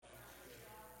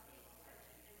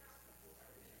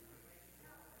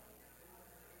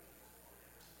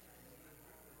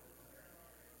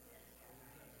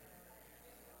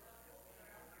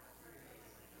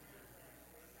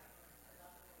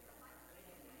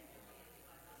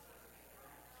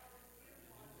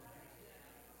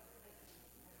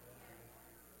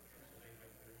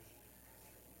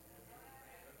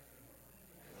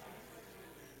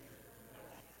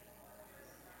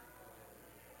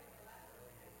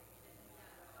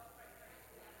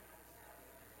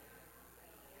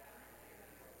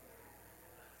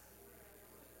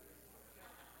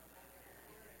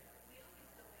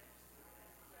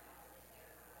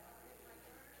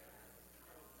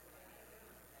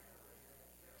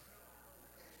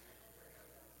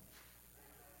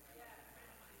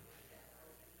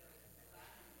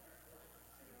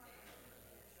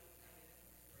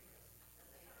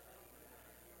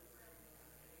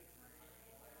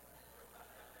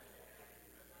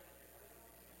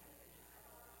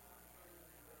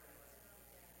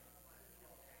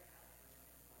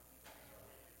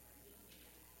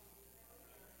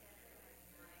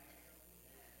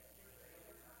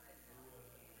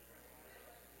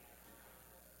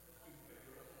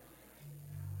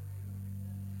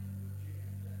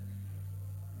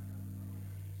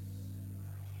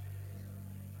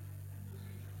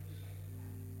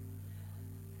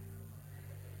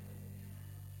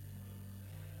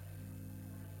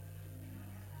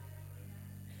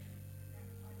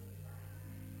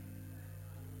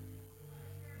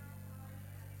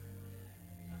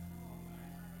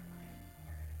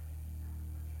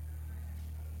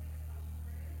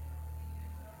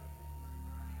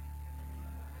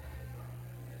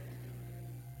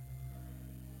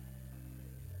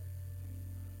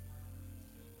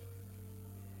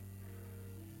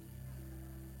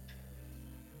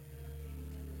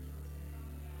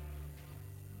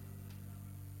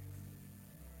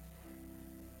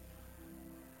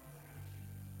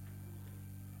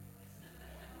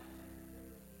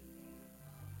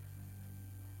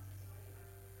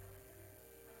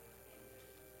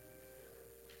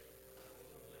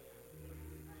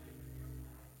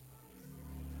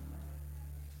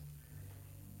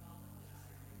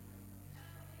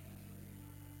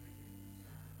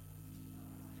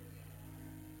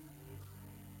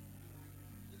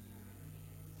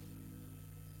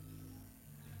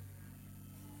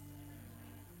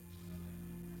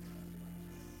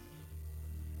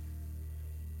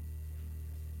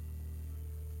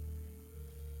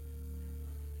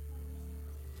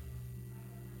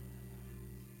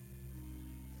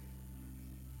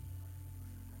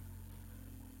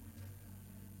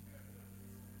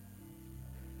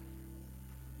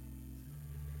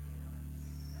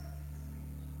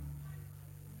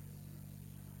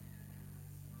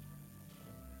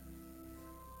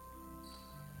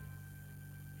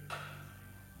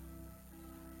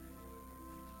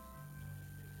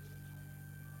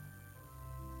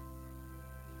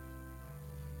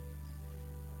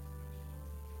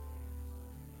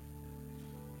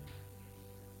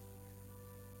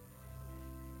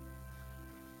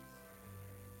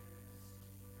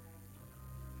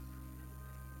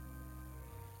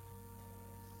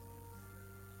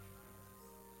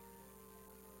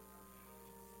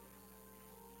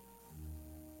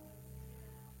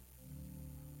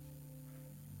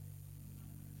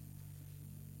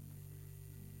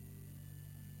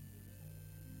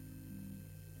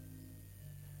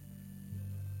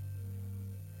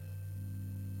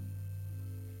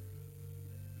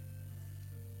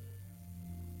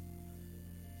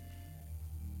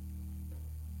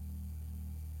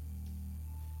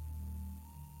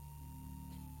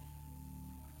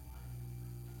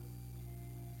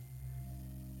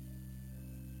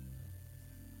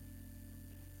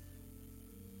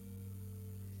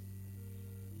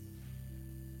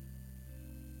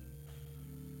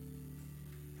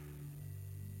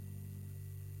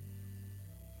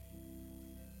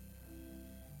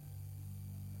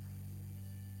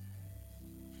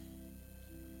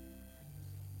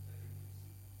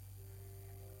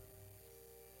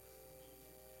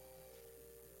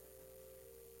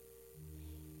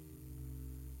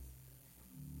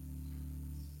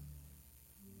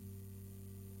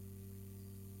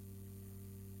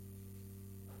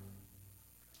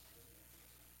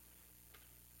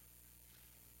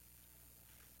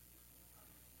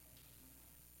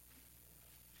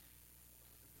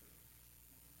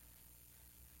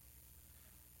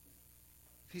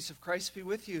Peace of Christ be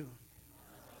with you.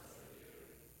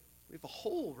 We have a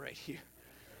hole right here,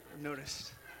 I've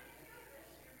noticed.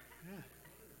 Yeah,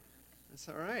 that's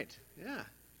all right. Yeah,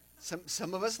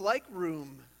 some of us like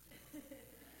room.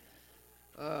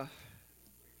 There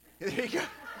you go.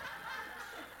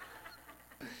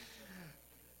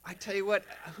 I tell you what,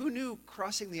 who knew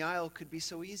crossing the aisle could be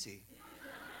so easy?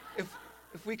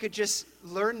 If we could just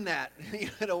learn that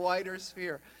in a wider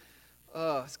sphere.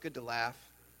 Oh, it's good to laugh.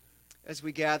 As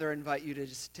we gather, I invite you to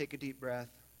just take a deep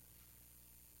breath.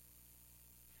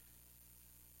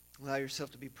 Allow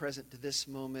yourself to be present to this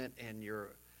moment and your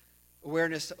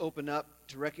awareness to open up,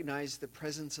 to recognize the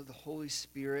presence of the Holy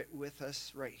Spirit with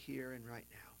us right here and right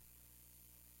now.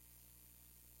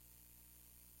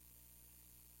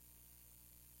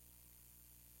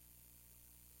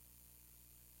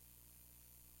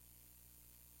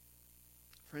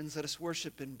 Friends, let us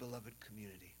worship in beloved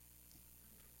community.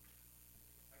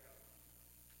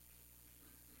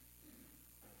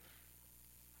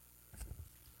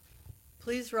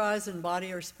 Please rise in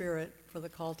body or spirit for the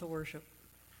call to worship.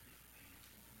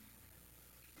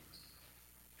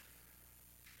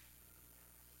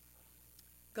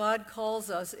 God calls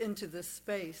us into this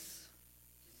space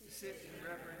To sit in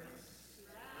reverence,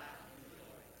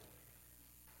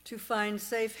 to find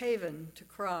safe haven to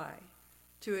cry,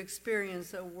 to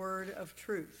experience a word of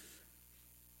truth,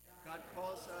 God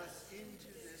calls us into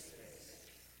this space.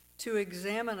 to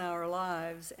examine our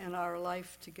lives and our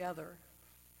life together,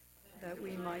 that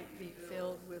we might be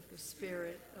filled with the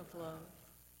spirit of love.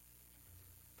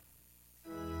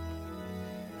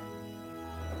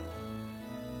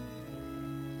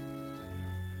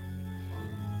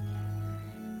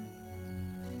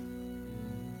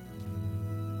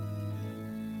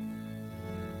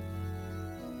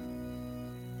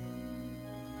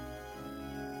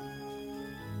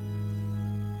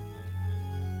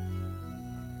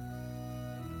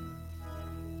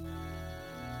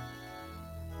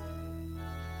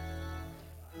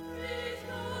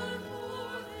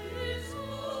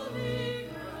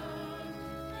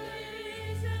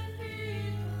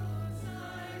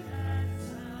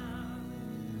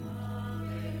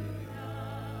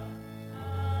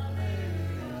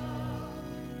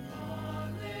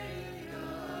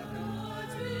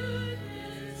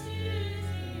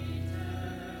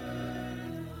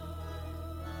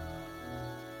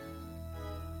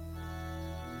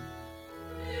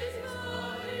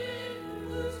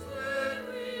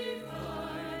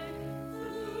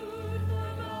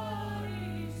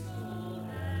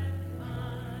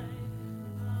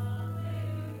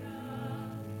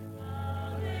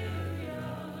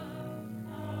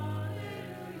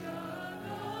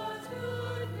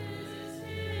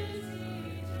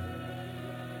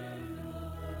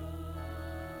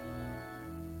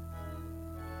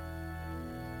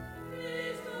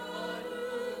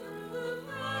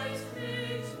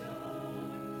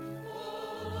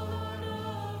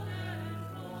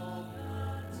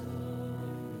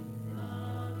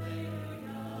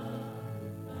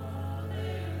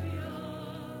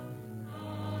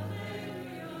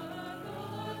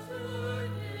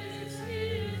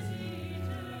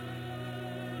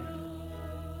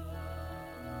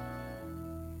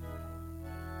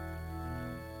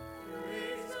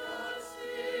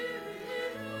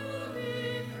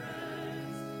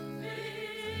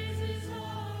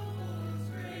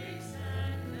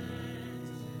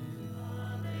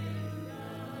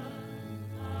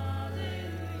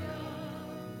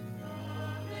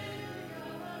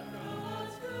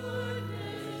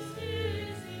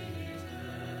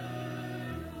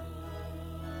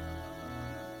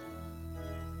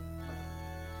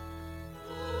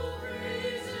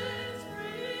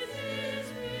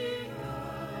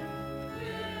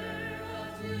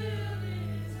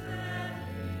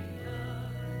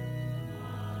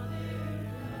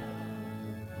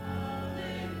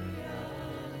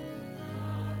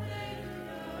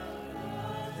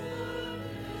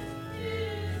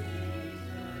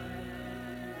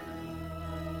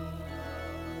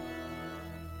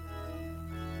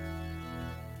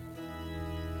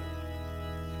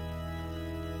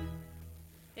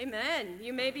 Amen.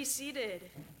 You may be seated.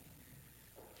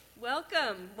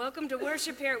 Welcome. Welcome to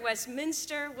worship here at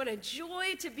Westminster. What a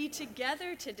joy to be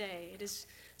together today. It is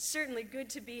certainly good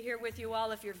to be here with you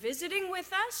all. If you're visiting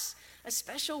with us, a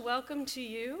special welcome to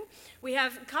you. We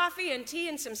have coffee and tea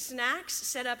and some snacks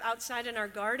set up outside in our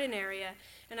garden area,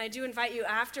 and I do invite you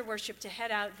after worship to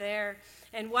head out there.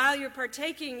 And while you're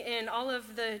partaking in all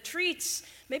of the treats,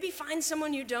 maybe find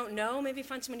someone you don't know, maybe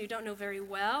find someone you don't know very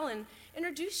well, and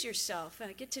introduce yourself.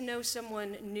 Get to know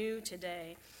someone new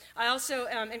today. I also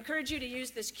encourage you to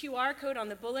use this QR code on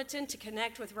the bulletin to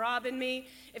connect with Rob and me.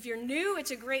 If you're new,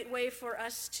 it's a great way for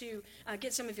us to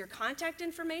get some of your contact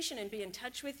information and be in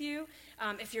touch with you.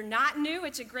 If you're not new,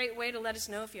 it's a great way to let us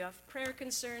know if you have prayer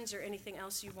concerns or anything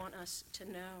else you want us to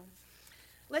know.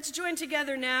 Let's join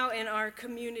together now in our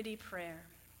community prayer.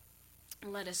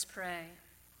 Let us pray.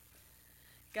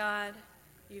 God,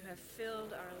 you have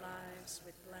filled our lives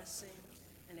with blessing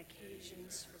and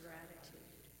occasions for gratitude.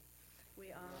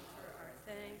 We offer our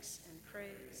thanks and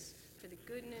praise for the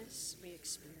goodness we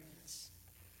experience.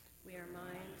 We are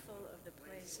mindful of the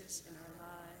places in our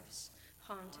lives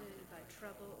haunted by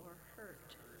trouble or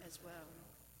hurt as well.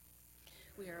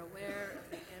 We are aware of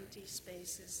the empty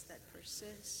spaces that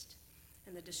persist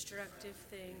and the destructive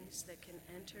things that can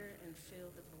enter and fill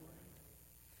the void.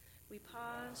 We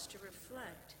pause to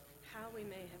reflect how we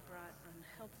may have brought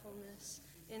unhelpfulness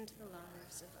into the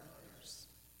lives of others.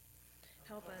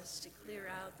 Help us to clear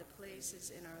out the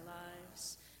places in our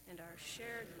lives and our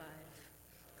shared life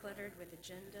cluttered with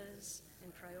agendas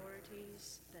and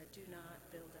priorities that do not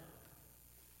build up.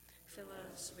 Fill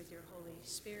us with your Holy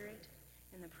Spirit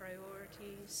and the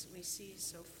priorities we see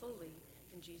so fully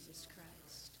in Jesus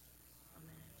Christ.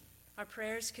 Amen. Our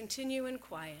prayers continue in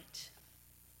quiet.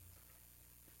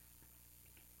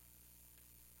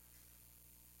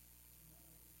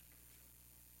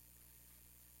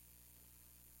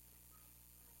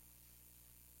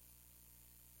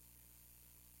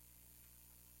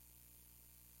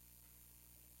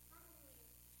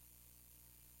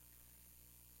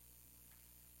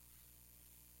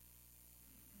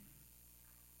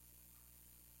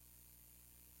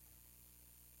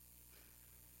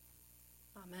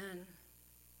 Amen.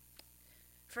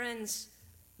 Friends,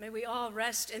 may we all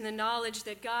rest in the knowledge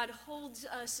that God holds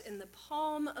us in the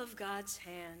palm of God's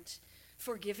hand,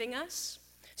 forgiving us,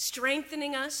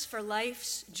 strengthening us for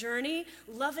life's journey,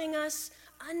 loving us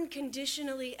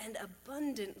unconditionally and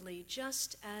abundantly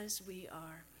just as we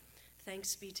are.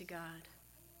 Thanks be to God.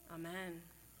 Amen.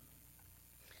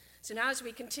 So now as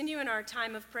we continue in our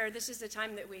time of prayer, this is the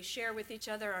time that we share with each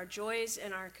other our joys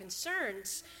and our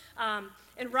concerns.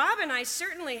 And Rob and I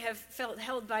certainly have felt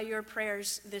held by your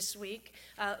prayers this week.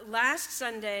 Last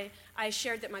Sunday, I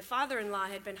shared that my father-in-law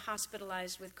had been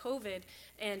hospitalized with COVID,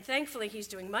 and thankfully he's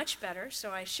doing much better.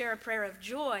 So I share a prayer of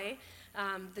joy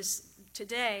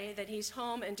today that he's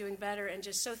home and doing better, and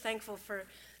just so thankful for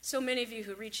so many of you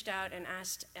who reached out and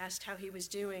asked how he was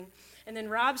doing. And then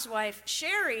Rob's wife,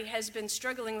 Sherry, has been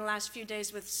struggling the last few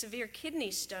days with severe kidney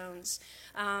stones.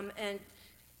 And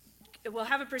we'll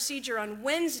have a procedure on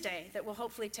Wednesday that will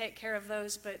hopefully take care of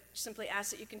those, but simply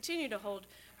ask that you continue to hold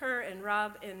her and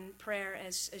Rob in prayer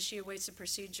as she awaits the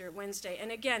procedure Wednesday.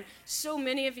 And again, so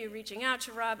many of you reaching out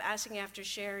to Rob, asking after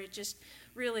Sherry. It just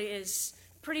really is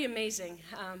pretty amazing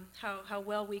how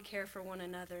well we care for one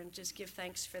another, and just give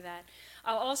thanks for that.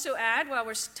 I'll also add, while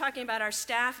we're talking about our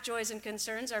staff joys and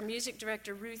concerns, our music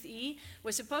director, Ruth E.,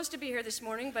 was supposed to be here this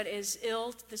morning, but is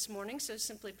ill this morning, so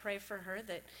simply pray for her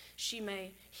that she may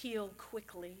heal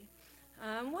quickly.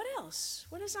 What else?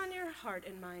 What is on your heart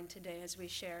and mind today as we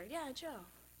share? Yeah, Joe.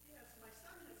 Yes, my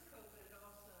son has COVID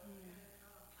also, and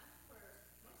I'm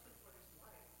mostly for his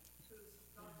wife, who's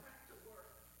gone back to work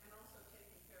and also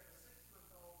taking care of a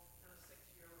 6-month-old and a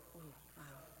 6-year-old.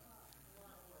 Wow.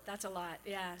 That's a lot,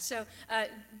 yeah. So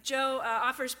Joe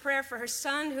offers prayer for her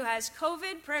son who has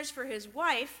COVID, prayers for his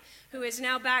wife who is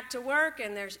now back to work,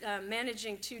 and they're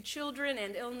managing 2 children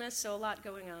and illness, so a lot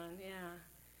going on, yeah.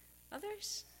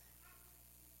 Others?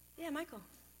 Yeah, Michael.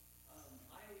 I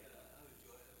have a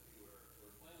joy that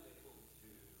we're finally able to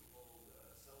hold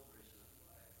a celebration of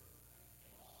life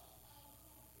for my mom,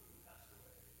 who passed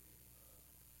away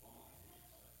long ago,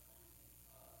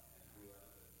 and who I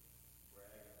could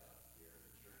brag about here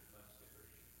in church, much to her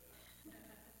chagrin.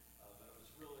 But it was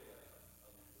really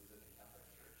it was in the Catholic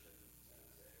Church in San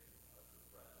Jose for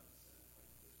friends, and it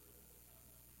was really a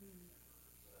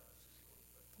so that was just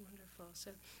cool. Wonderful.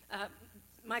 So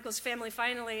Michael's family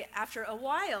finally, after a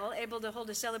while, able to hold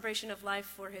a celebration of life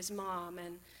for his mom,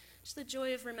 and just the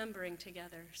joy of remembering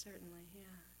together, certainly, yeah.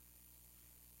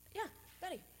 Yeah,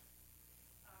 Betty.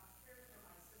 Prayers for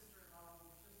my sister-in-law, who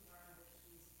just learned that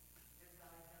she's been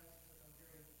diagnosed with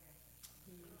ovarian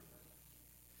cancer.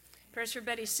 Prayers for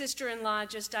Betty's sister-in-law,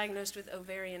 just diagnosed with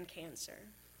ovarian cancer.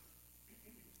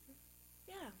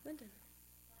 Yeah, Lyndon.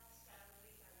 Last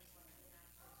week I was lucky enough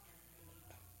to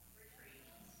attend the retreat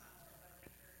in Sunset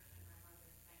Beverly Church, and I wanted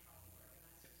to thank all the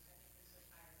organizers. I think they're so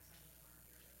tired some of them aren't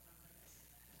here, but one of us.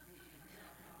 It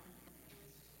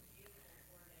was just a beautiful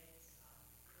 4 days of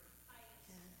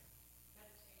hikes,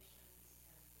 meditations,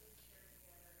 and food shared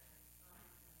together, and fun,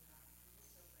 and I'm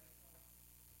just so grateful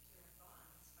to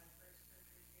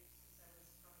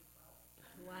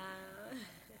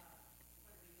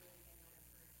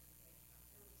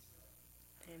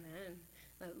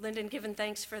Lyndon given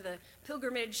thanks for the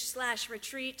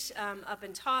pilgrimage/retreat up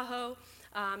in Tahoe.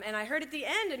 And I heard at the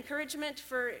end encouragement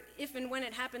for if and when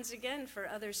it happens again for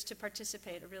others to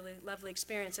participate. A really lovely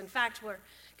experience. In fact, we're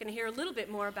going to hear a little bit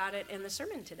more about it in the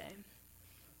sermon today.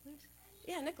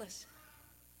 Yeah, Nicholas.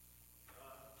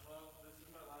 Well, this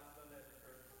is my last Sunday at the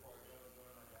church before I go and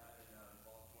join my dad in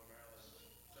Baltimore, Maryland.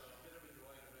 So a bit of a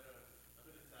joy and a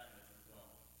bit of sadness as well.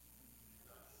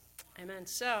 Amen.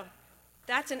 So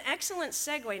that's an excellent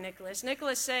segue, Nicholas.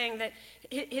 Nicholas saying that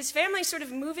his family's sort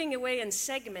of moving away in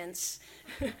segments.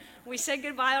 We said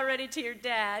goodbye already to your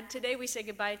dad. Today we say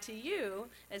goodbye to you,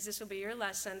 as this will be your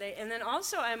last Sunday. And then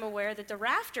also I'm aware that the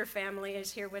Rafter family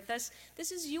is here with us.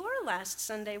 This is your last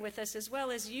Sunday with us, as well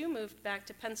as you moved back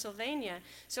to Pennsylvania.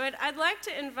 So I'd like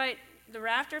to invite the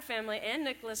Rafter family and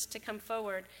Nicholas to come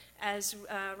forward as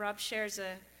Rob shares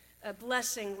a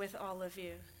blessing with all of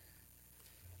you.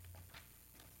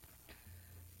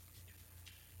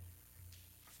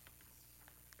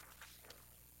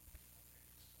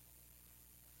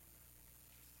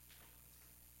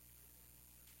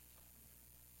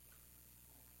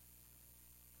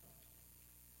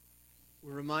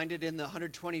 We're reminded in the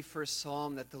 121st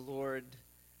Psalm that the Lord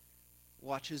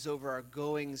watches over our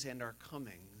goings and our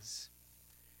comings.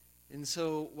 And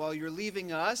so while you're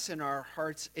leaving us and our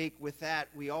hearts ache with that,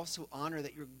 we also honor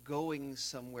that you're going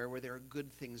somewhere where there are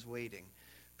good things waiting.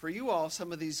 For you all,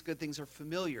 some of these good things are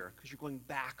familiar because you're going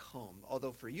back home.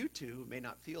 Although for you two, it may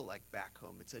not feel like back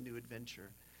home. It's a new adventure.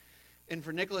 And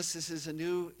for Nicholas, this is a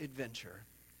new adventure.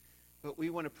 But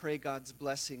we want to pray God's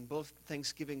blessing, both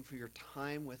thanksgiving for your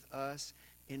time with us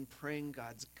and praying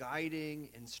God's guiding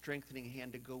and strengthening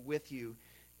hand to go with you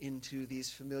into these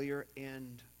familiar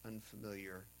and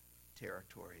unfamiliar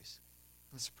territories.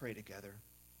 Let's pray together.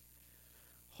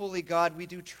 Holy God, we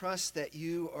do trust that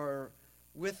you are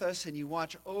with us and you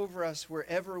watch over us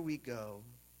wherever we go.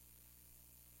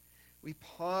 We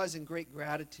pause in great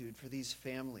gratitude for these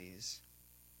families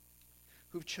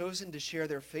who've chosen to share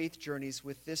their faith journeys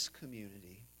with this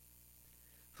community,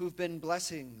 who've been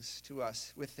blessings to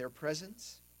us with their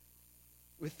presence,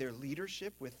 with their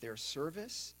leadership, with their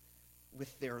service,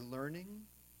 with their learning.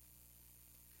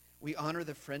 We honor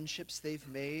the friendships they've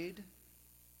made,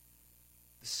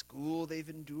 the school they've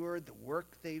endured, the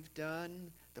work they've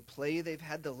done, the play they've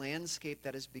had, the landscape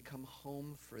that has become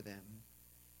home for them.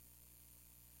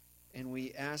 And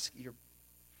we ask your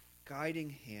guiding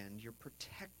hand, your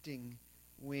protecting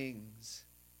wings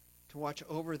to watch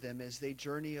over them as they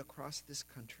journey across this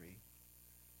country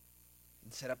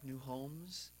and set up new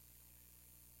homes,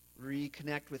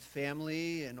 reconnect with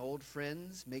family and old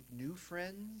friends, make new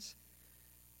friends,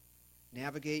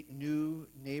 navigate new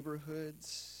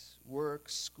neighborhoods, work,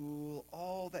 school,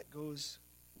 all that goes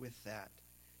with that.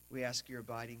 We ask your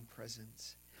abiding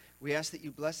presence. We ask that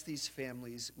you bless these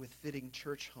families with fitting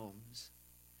church homes,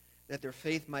 that their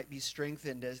faith might be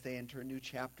strengthened as they enter a new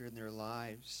chapter in their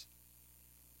lives,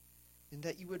 and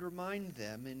that you would remind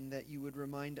them and that you would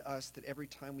remind us that every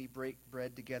time we break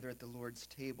bread together at the Lord's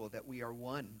table, that we are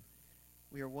one.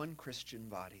 We are one Christian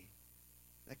body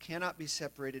that cannot be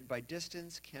separated by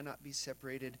distance, cannot be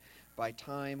separated by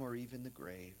time or even the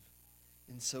grave.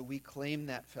 And so we claim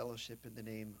that fellowship in the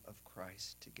name of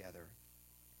Christ together.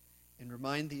 And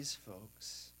remind these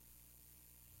folks,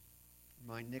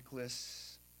 remind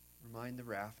Nicholas, remind the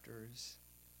Rafters,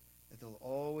 that they'll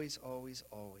always, always,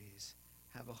 always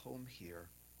have a home here.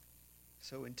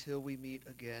 So until we meet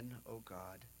again, O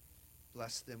God,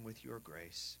 bless them with your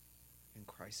grace. In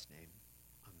Christ's name,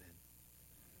 amen.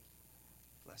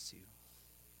 Bless you.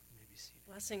 You may be seated.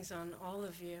 Blessings on all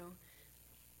of you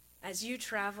as you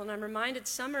travel. And I'm reminded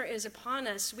summer is upon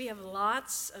us. We have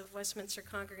lots of Westminster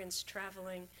congregants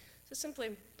traveling. So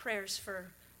simply prayers for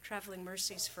traveling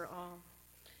mercies for all.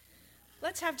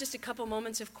 Let's have just a couple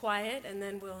moments of quiet, and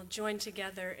then we'll join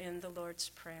together in the Lord's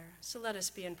Prayer. So let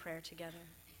us be in prayer together.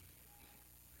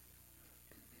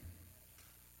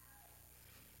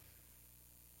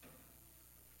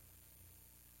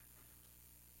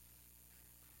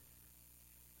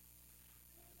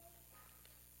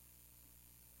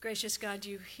 Gracious God,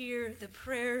 you hear the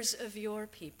prayers of your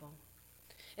people.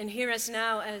 And hear us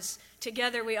now as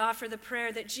together we offer the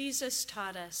prayer that Jesus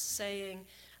taught us, saying,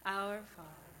 Our Father,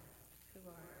 who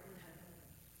art in heaven,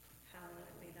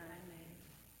 hallowed be thy name.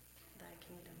 Thy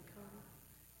kingdom come,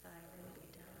 thy will be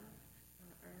done, on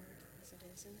earth as it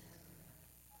is in heaven.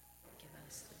 Give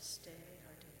us this day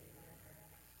our daily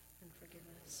bread, and forgive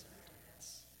us our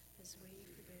debts, as we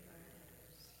forgive our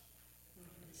debtors. And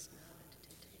lead us not into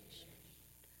temptation,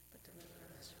 but deliver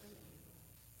us from evil.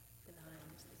 For thine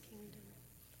is the kingdom,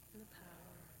 and the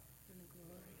power, and the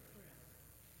glory forever.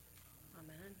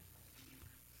 Amen.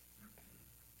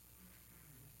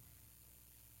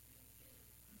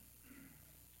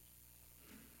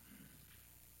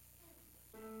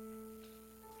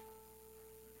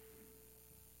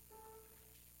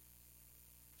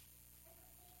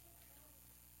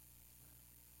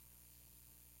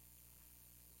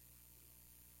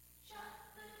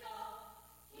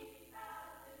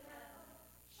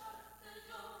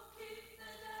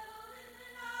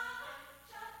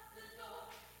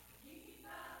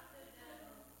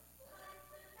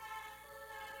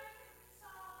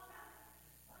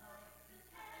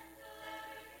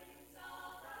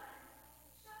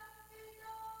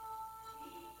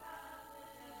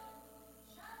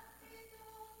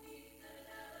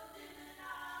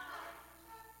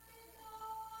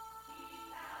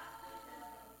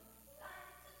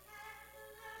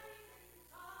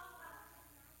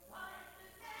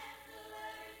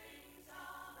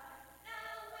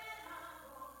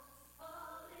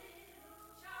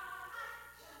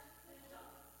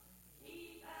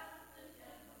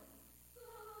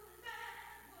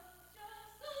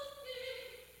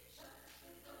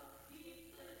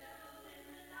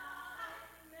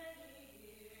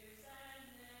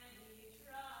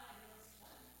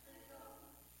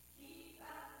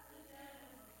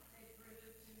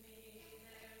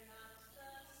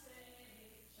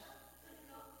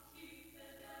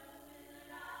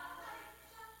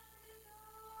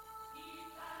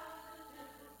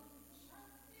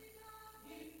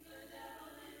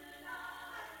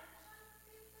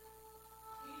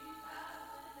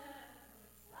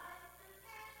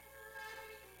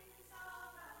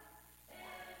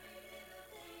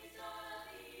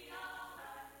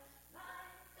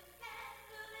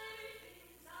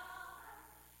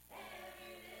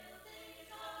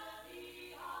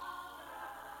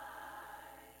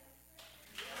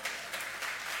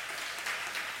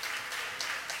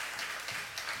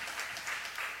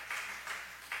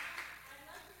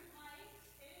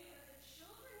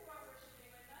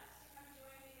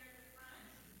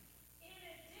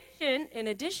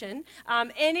 addition,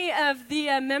 any of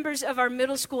the members of our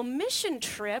middle school mission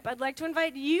trip, I'd like to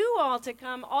invite you all to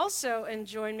come also and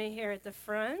join me here at the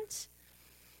front.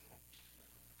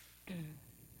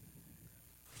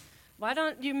 Why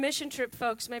don't you mission trip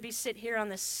folks maybe sit here on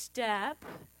the step?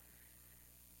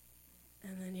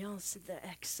 And then y'all sit there.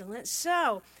 Excellent.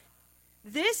 So,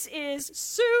 this is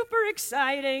super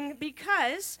exciting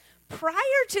because prior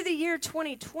to the year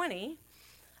 2020,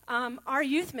 our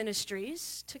youth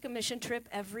ministries took a mission trip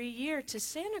every year to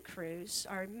Santa Cruz,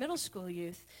 our middle school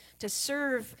youth, to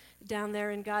serve down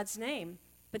there in God's name.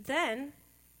 But then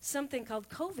something called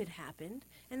COVID happened,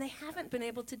 and they haven't been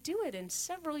able to do it in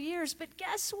several years. But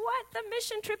guess what? The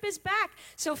mission trip is back.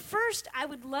 So first, I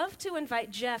would love to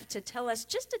invite Jeff to tell us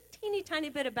just a teeny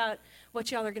tiny bit about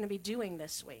what y'all are going to be doing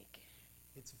this week.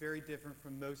 It's very different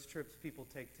from most trips people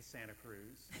take to Santa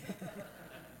Cruz.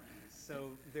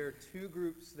 So there are two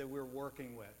groups that we're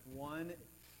working with. One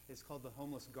is called the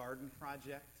Homeless Garden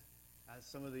Project.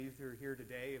 Some of the youth who are here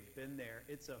today have been there.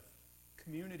 It's a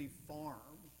community farm.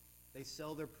 They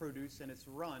sell their produce, and it's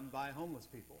run by homeless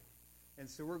people. And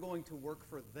so we're going to work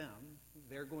for them.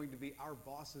 They're going to be our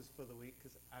bosses for the week,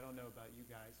 because I don't know about you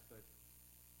guys, but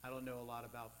I don't know a lot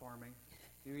about farming.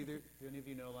 Do any of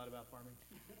you know a lot about farming?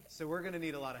 So we're going to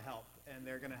need a lot of help, and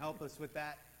they're going to help us with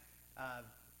that.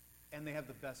 And they have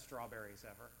the best strawberries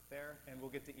ever there, and we'll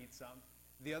get to eat some.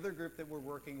 The other group that we're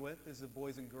working with is the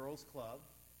Boys and Girls Club,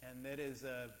 and that is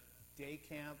a day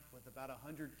camp with about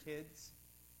 100 kids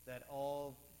that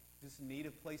all just need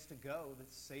a place to go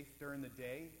that's safe during the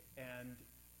day, and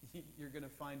you're going to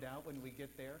find out when we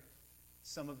get there.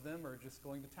 Some of them are just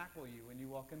going to tackle you when you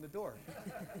walk in the door.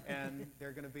 And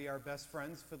they're going to be our best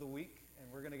friends for the week,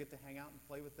 and we're going to get to hang out and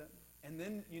play with them. And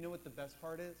then, you know what the best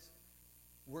part is?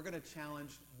 We're going to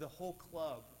challenge the whole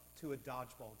club to a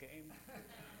dodgeball game.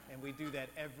 And we do that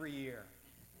every year.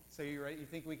 So you ready? You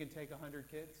think we can take 100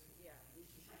 kids?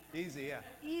 Yeah. Easy, yeah.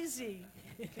 Easy.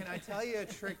 Can I tell you a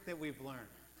trick that we've learned?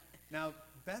 Now,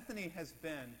 Bethany has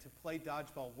been to play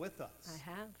dodgeball with us. I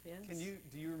have, yes.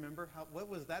 Do you remember what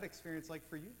was that experience like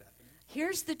for you, Bethany?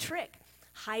 Here's the trick.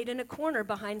 Hide in a corner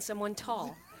behind someone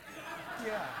tall.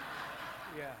 Yeah.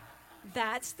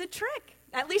 That's the trick.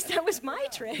 At least that was my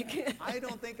trick. I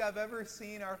don't think I've ever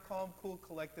seen our calm, cool,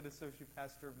 collected associate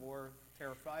pastor more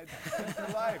terrified in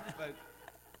her life, but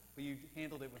you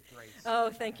handled it with grace. Oh,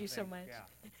 thank you so much.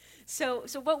 Yeah. So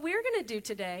what we're going to do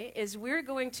today is we're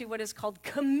going to what is called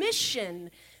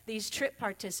commission these trip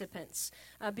participants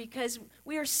because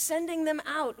we are sending them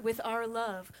out with our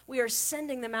love. We are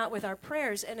sending them out with our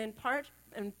prayers, and in part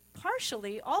and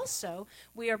partially also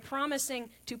we are promising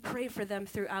to pray for them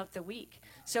throughout the week.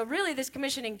 So really this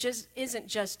commissioning just isn't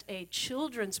just a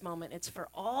children's moment. It's for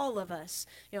all of us,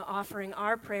 offering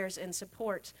our prayers and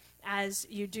support as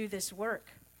you do this work.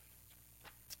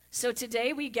 So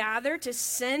today we gather to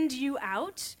send you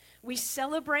out. We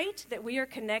celebrate that we are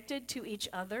connected to each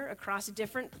other across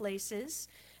different places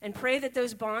and pray that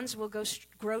those bonds will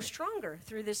grow stronger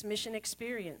through this mission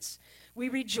experience. We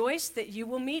rejoice that you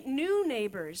will meet new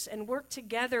neighbors and work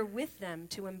together with them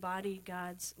to embody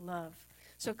God's love.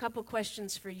 So a couple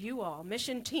questions for you all.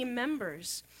 Mission team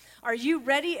members, are you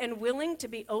ready and willing to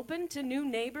be open to new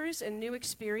neighbors and new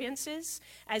experiences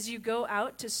as you go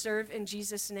out to serve in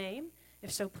Jesus' name?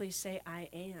 If so, please say, I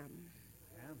am.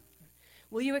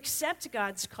 Will you accept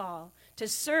God's call to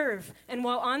serve? And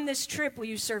while on this trip, will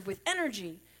you serve with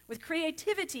energy, with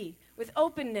creativity, with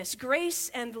openness,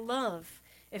 grace, and love?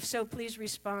 If so, please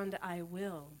respond, I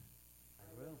will.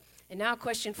 I will. And now a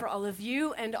question for all of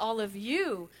you and all of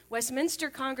you. Westminster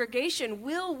congregation,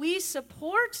 will we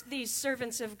support these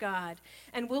servants of God?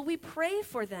 And will we pray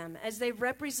for them as they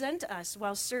represent us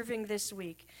while serving this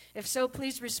week? If so,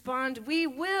 please respond, we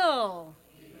will. All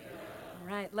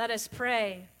right, let us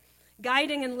pray.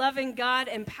 Guiding and loving God,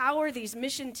 empower these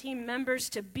mission team members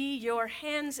to be your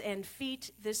hands and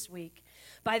feet this week.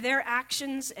 By their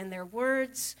actions and their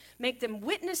words, make them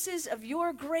witnesses of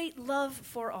your great love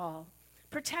for all.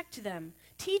 Protect them,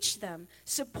 teach them,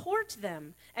 support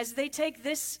them as they take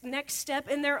this next step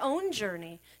in their own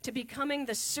journey to becoming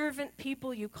the servant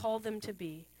people you call them to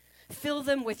be. Fill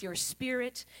them with your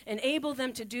spirit, enable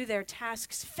them to do their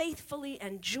tasks faithfully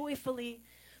and joyfully,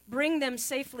 bring them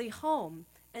safely home,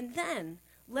 and then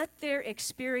let their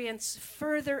experience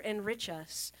further enrich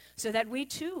us so that we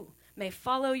too may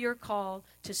follow your call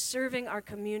to serving our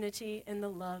community in the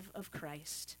love of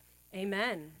Christ.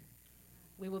 Amen.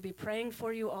 We will be praying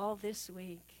for you all this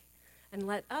week. And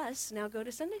let us now go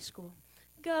to Sunday school.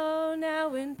 Go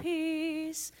now in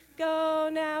peace. Go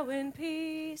now in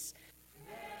peace.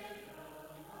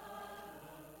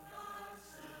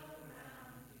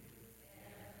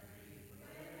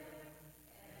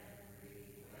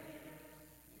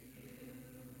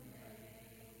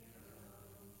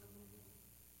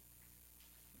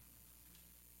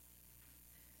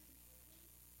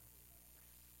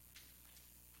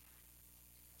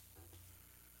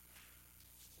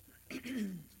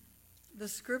 The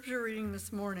scripture reading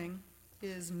this morning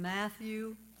is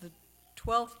Matthew, the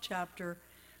 12th chapter,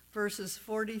 verses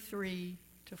 43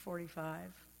 to 45.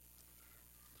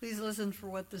 Please listen for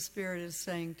what the Spirit is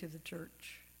saying to the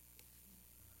church.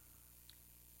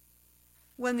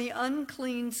 When the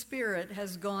unclean spirit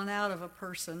has gone out of a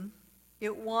person,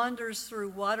 it wanders through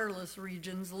waterless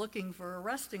regions looking for a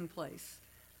resting place,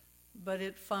 but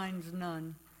it finds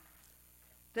none.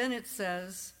 Then it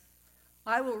says,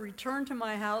 I will return to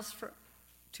my house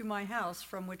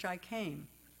from which I came.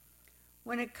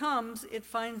 When it comes, it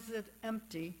finds it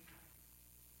empty,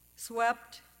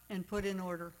 swept and put in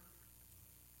order.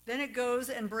 Then it goes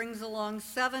and brings along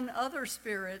 7 other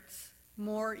spirits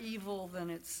more evil than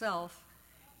itself,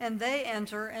 and they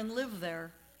enter and live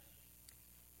there.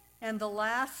 And the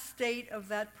last state of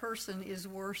that person is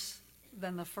worse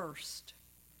than the first.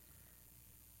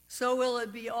 So will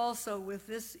it be also with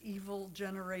this evil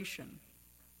generation.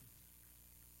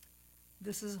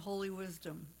 This is holy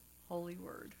wisdom, holy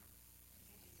word.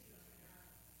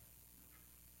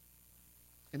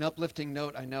 An uplifting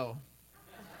note, I know.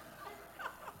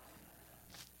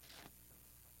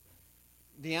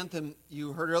 The anthem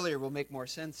you heard earlier will make more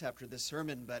sense after this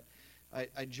sermon, but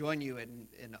I join you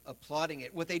in applauding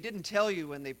it. What they didn't tell you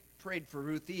when they prayed for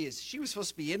Ruth E. is she was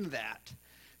supposed to be in that.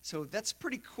 So that's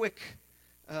pretty quick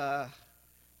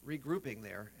regrouping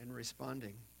there and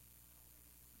responding.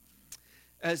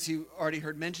 As you already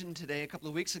heard mentioned today, a couple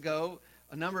of weeks ago,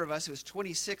 a number of us, it was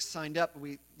 26, signed up.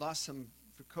 We lost some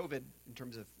for COVID in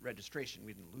terms of registration.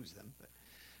 We didn't lose them,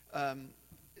 but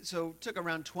so took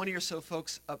around 20 or so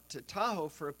folks up to Tahoe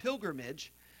for a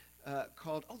pilgrimage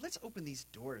called, let's open these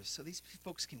doors so these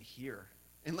folks can hear,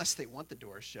 unless they want the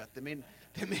doors shut. They may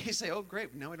say, oh,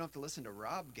 great, now we don't have to listen to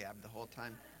Rob gab the whole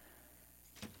time.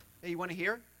 Hey, you want to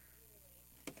hear?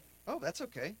 Oh, that's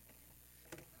okay.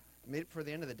 Made it for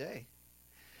the end of the day.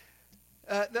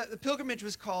 The pilgrimage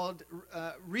was called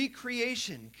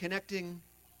Recreation, connecting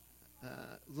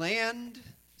land,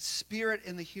 spirit,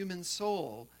 and the human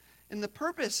soul. And the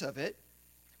purpose of it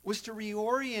was to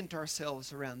reorient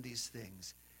ourselves around these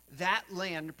things. That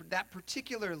land, that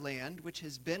particular land, which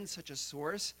has been such a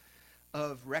source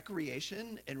of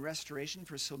recreation and restoration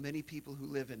for so many people who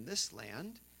live in this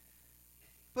land,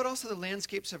 but also the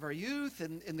landscapes of our youth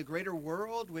and in the greater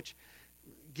world, which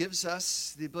gives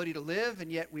us the ability to live,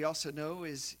 and yet we also know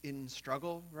is in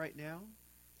struggle right now.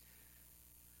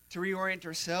 To reorient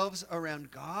ourselves around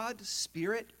God,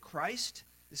 Spirit, Christ.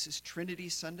 This is Trinity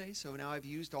Sunday, so now I've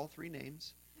used all 3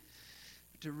 names.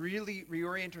 To really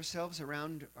reorient ourselves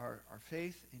around our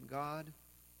faith in God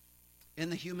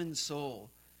and the human soul.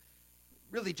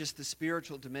 Really just the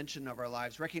spiritual dimension of our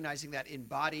lives, recognizing that in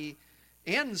body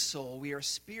and soul we are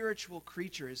spiritual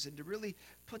creatures, and to really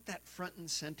put that front and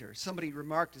center. Somebody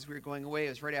remarked as we were going away, it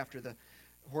was right after the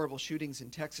horrible shootings in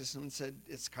Texas, someone said,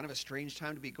 it's kind of a strange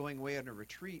time to be going away on a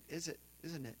retreat, isn't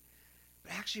it?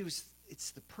 But actually it's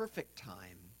the perfect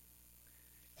time.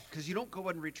 Because you don't go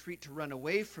on retreat to run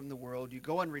away from the world. You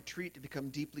go on retreat to become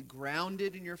deeply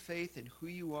grounded in your faith and who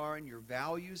you are and your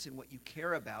values and what you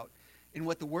care about. And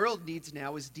what the world needs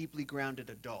now is deeply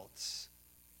grounded adults.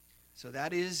 So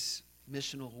that is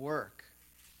missional work,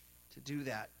 to do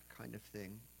that kind of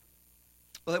thing.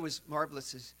 Well, it was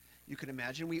marvelous, as you can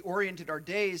imagine. We oriented our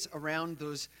days around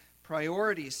those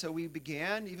priorities. So we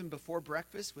began, even before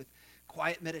breakfast, with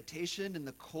quiet meditation in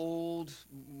the cold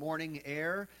morning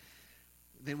air.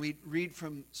 Then we'd read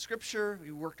from Scripture.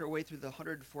 We worked our way through the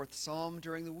 104th Psalm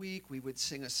during the week. We would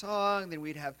sing a song. Then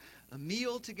we'd have a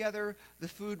meal together. They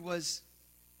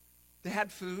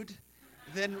had food.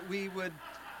 Then we would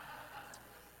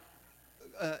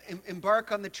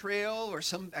embark on the trail, or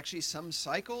some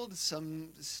cycled, some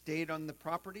stayed on the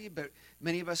property, but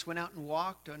many of us went out and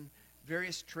walked on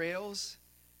various trails.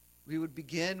 We would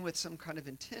begin with some kind of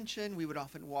intention. We would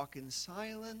often walk in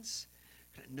silence,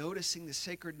 kind of noticing the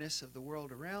sacredness of the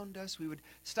world around us. We would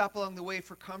stop along the way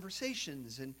for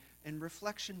conversations and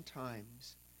reflection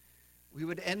times. We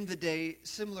would end the day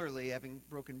similarly, having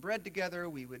broken bread together.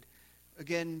 We would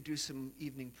again do some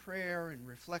evening prayer and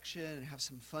reflection and have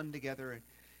some fun together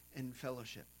and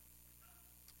fellowship.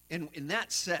 And in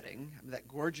that setting, that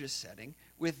gorgeous setting,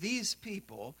 with these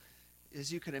people,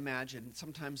 as you can imagine,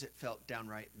 sometimes it felt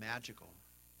downright magical.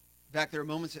 In fact, there were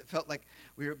moments it felt like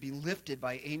we were being lifted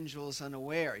by angels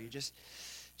unaware. You just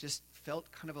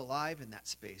felt kind of alive in that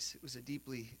space. It was a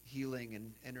deeply healing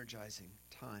and energizing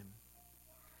time.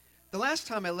 The last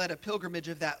time I led a pilgrimage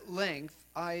of that length,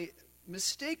 I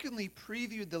mistakenly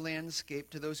previewed the landscape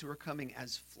to those who were coming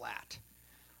as flat.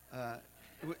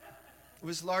 It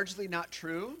was largely not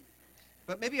true.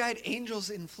 But maybe I had angels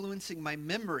influencing my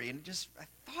memory, and I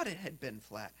thought it had been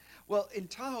flat. Well, in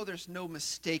Tahoe, there's no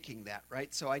mistaking that,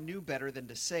 right? So I knew better than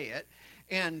to say it,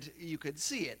 and you could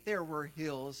see it. There were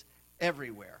hills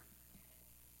everywhere.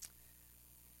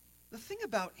 The thing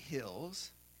about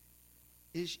hills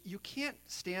is you can't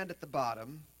stand at the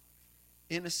bottom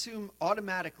and assume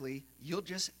automatically you'll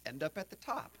just end up at the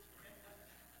top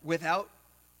without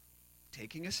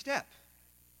taking a step.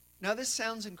 Now, this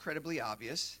sounds incredibly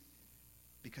obvious,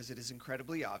 because it is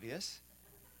incredibly obvious.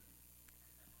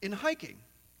 In hiking,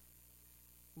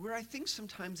 where I think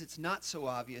sometimes it's not so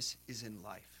obvious is in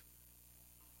life.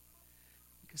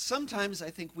 Because sometimes I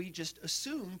think we just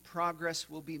assume progress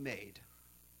will be made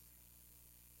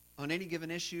on any given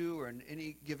issue or in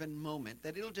any given moment,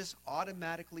 that it'll just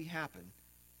automatically happen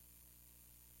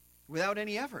without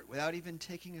any effort, without even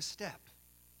taking a step,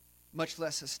 much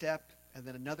less a step, and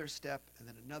then another step, and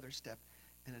then another step,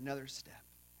 and another step.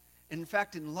 In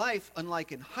fact, in life,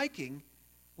 unlike in hiking,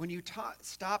 when you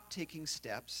stop taking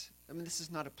steps, I mean, this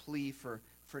is not a plea for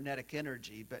frenetic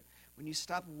energy, but when you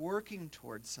stop working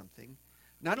towards something,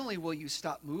 not only will you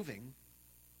stop moving,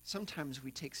 sometimes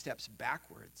we take steps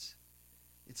backwards.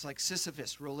 It's like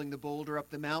Sisyphus rolling the boulder up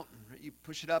the mountain. Right? You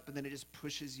push it up, and then it just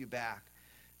pushes you back.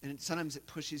 And sometimes it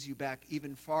pushes you back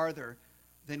even farther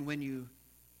than when you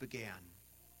began.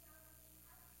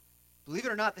 Believe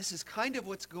it or not, this is kind of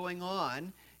what's going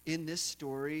on in this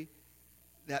story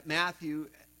that Matthew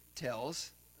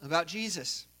tells about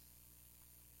Jesus.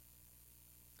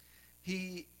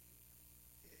 He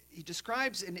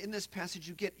describes, and in this passage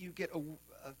you get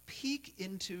a peek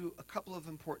into a couple of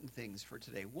important things for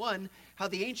today. One, how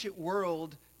the ancient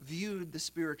world viewed the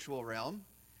spiritual realm.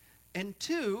 And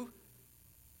two,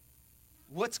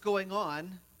 what's going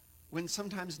on when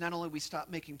sometimes not only we stop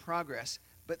making progress,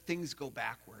 but things go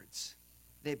backwards.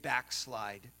 They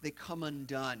backslide. They come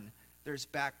undone. There's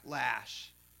backlash.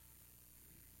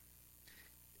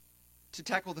 To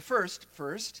tackle the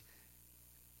first,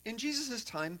 in Jesus'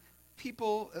 time,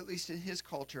 people, at least in his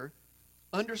culture,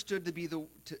 understood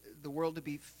the world to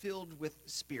be filled with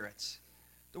spirits.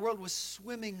 The world was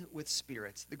swimming with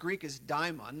spirits. The Greek is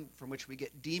daimon, from which we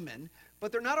get demon,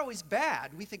 but they're not always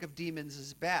bad. We think of demons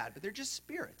as bad, but they're just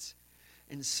spirits.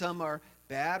 And some are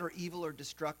bad or evil or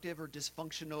destructive or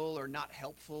dysfunctional or not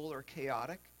helpful or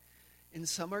chaotic. And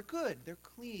some are good. They're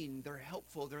clean, they're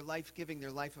helpful, they're life-giving,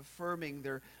 they're life-affirming,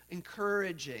 they're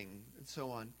encouraging, and so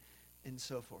on and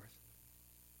so forth.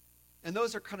 And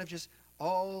those are kind of just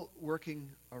all working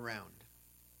around.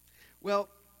 Well,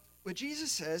 what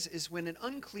Jesus says is when an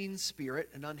unclean spirit,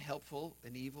 an unhelpful,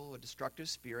 an evil, a destructive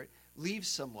spirit, leaves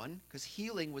someone, because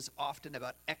healing was often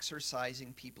about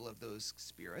exorcising people of those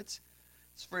spirits.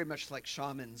 It's very much like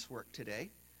shamans work today.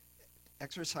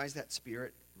 Exorcise that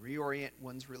spirit, reorient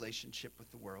one's relationship with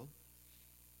the world.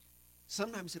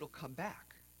 Sometimes it'll come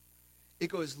back. It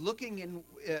goes looking in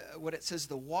what it says,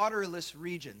 the waterless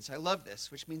regions. I love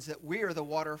this, which means that we're the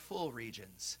waterful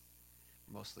regions.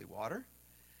 Mostly water.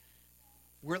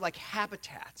 We're like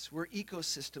habitats. We're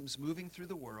ecosystems moving through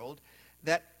the world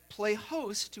that play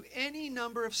host to any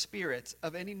number of spirits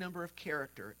of any number of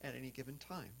character at any given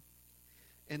time.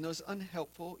 And those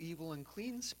unhelpful, evil,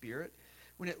 unclean spirit,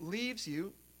 when it leaves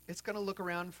you, it's going to look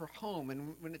around for home.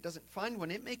 And when it doesn't find one,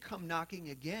 it may come knocking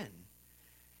again.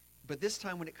 But this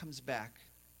time when it comes back,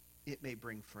 it may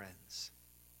bring friends.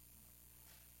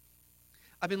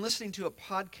 I've been listening to a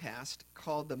podcast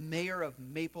called The Mayor of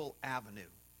Maple Avenue.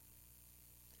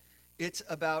 It's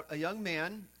about a young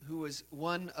man who was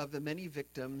one of the many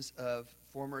victims of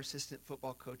former assistant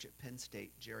football coach at Penn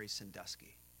State, Jerry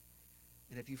Sandusky.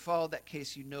 And if you followed that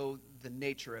case, you know the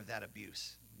nature of that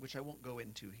abuse, which I won't go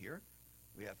into here.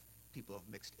 We have people of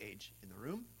mixed age in the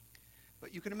room.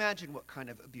 But you can imagine what kind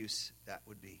of abuse that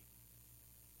would be.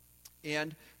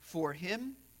 And for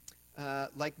him,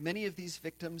 like many of these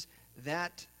victims,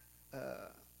 that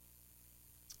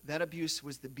abuse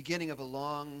was the beginning of a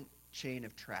long chain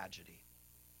of tragedy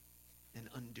and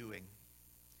undoing.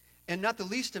 And not the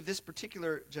least of this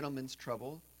particular gentleman's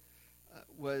trouble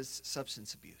was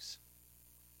substance abuse.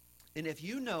 And if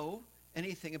you know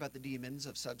anything about the demons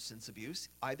of substance abuse,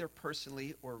 either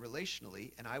personally or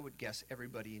relationally, and I would guess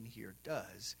everybody in here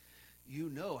does, you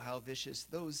know how vicious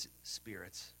those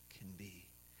spirits can be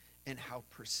and how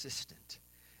persistent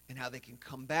and how they can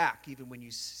come back even when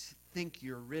you think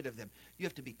you're rid of them. You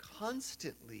have to be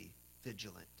constantly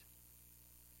vigilant.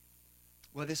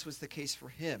 Well, this was the case for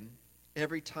him.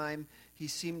 Every time he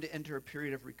seemed to enter a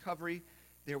period of recovery,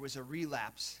 there was a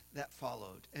relapse that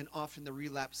followed. And often the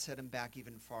relapse set him back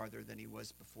even farther than he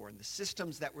was before. And the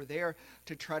systems that were there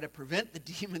to try to prevent the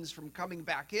demons from coming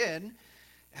back in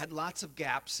had lots of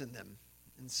gaps in them.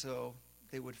 And so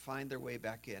they would find their way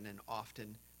back in, and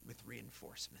often with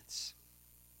reinforcements.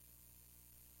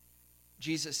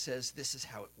 Jesus says this is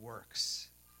how it works,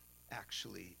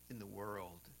 actually, in the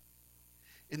world.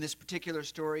 In this particular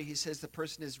story, he says the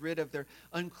person is rid of their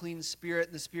unclean spirit,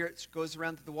 and the spirit goes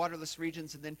around to the waterless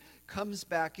regions and then comes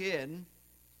back in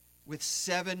with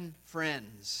 7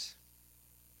 friends.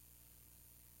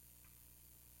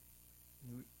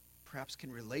 You perhaps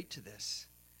can relate to this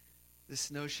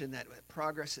notion that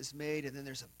progress is made and then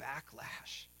there's a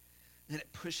backlash, and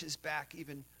it pushes back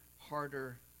even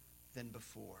harder than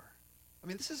before. I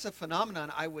mean, this is a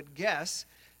phenomenon, I would guess,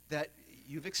 that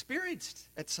you've experienced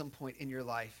at some point in your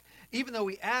life. Even though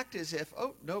we act as if,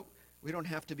 oh, no, we don't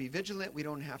have to be vigilant, we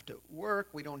don't have to work,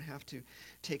 we don't have to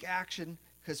take action,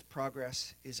 because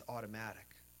progress is automatic.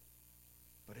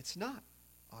 But it's not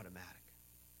automatic.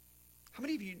 How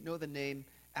many of you know the name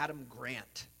Adam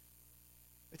Grant?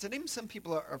 It's a name some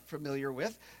people are familiar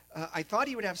with. I thought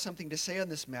he would have something to say on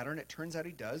this matter, and it turns out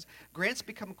he does. Grant's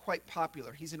become quite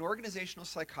popular. He's an organizational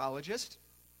psychologist.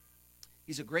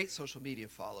 He's a great social media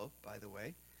follow, by the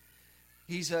way.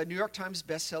 He's a New York Times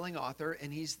best-selling author,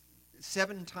 and he's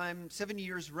 7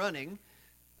 years running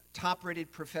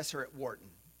top-rated professor at Wharton.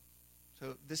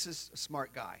 So this is a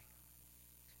smart guy.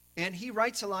 And he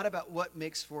writes a lot about what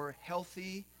makes for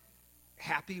healthy,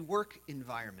 happy work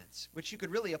environments, which you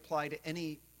could really apply to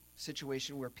any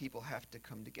situation where people have to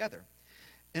come together.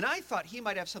 And I thought he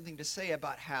might have something to say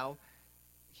about how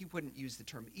he wouldn't use the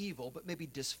term evil, but maybe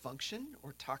dysfunction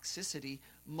or toxicity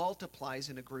multiplies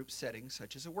in a group setting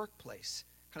such as a workplace,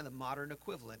 kind of the modern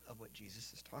equivalent of what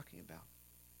Jesus is talking about.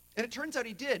 And it turns out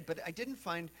he did, but I didn't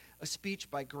find a speech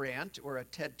by Grant or a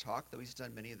TED Talk, though he's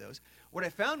done many of those. What I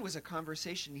found was a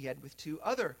conversation he had with 2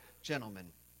 other gentlemen.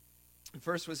 The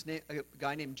first was a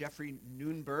guy named Jeffrey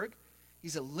Nunberg.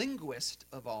 He's a linguist,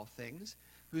 of all things,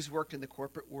 who's worked in the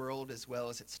corporate world as well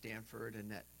as at Stanford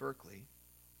and at Berkeley.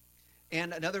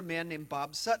 And another man named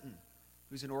Bob Sutton,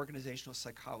 who's an organizational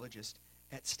psychologist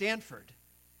at Stanford.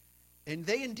 And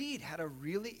they indeed had a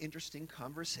really interesting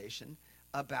conversation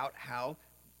about how,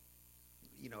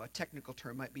 a technical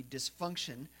term might be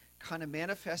dysfunction, kind of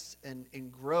manifests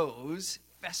and grows,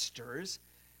 festers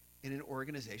in an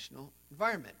organizational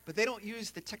environment. But they don't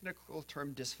use the technical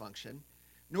term dysfunction,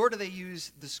 nor do they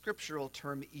use the scriptural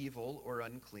term evil or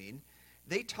unclean.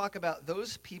 They talk about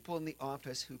those people in the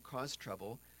office who cause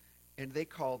trouble, and they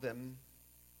call them,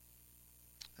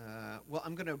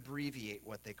 I'm going to abbreviate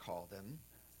what they call them.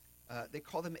 They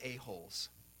call them a-holes.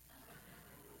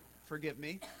 Forgive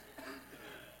me.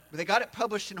 But they got it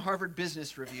published in Harvard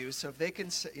Business Review, so if they can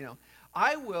say,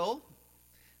 I will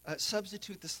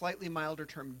substitute the slightly milder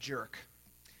term jerk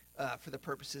for the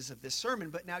purposes of this sermon,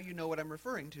 but now you know what I'm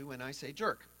referring to when I say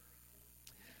jerk.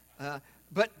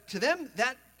 But to them,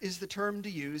 that is the term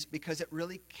to use because it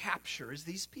really captures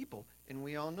these people, and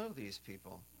we all know these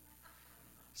people.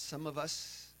 Some of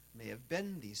us may have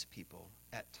been these people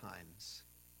at times,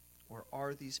 or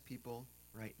are these people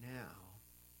right now.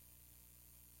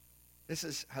 This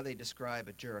is how they describe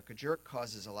a jerk. A jerk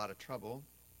causes a lot of trouble.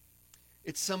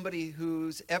 It's somebody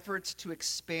whose efforts to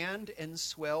expand and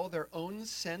swell their own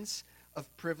sense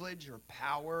of privilege or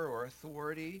power or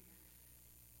authority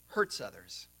hurts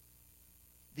others.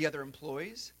 The other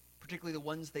employees, particularly the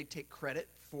ones they take credit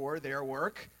for their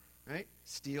work, right?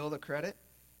 Steal the credit.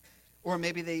 Or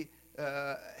maybe they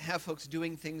have folks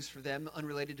doing things for them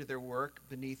unrelated to their work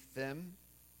beneath them.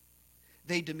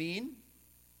 They demean.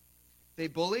 They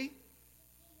bully.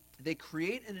 They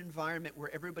create an environment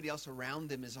where everybody else around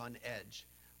them is on edge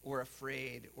or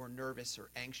afraid or nervous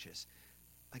or anxious.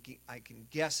 I can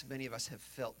guess many of us have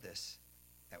felt this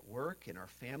at work, in our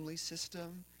family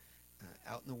system,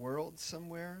 out in the world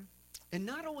somewhere. And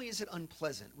not only is it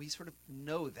unpleasant, we sort of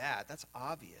know that, that's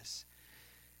obvious,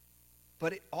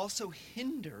 but it also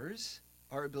hinders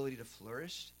our ability to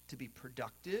flourish, to be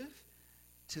productive,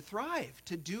 to thrive,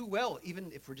 to do well,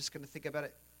 even if we're just going to think about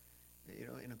it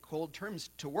in a cold terms,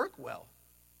 to work well.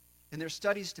 And there's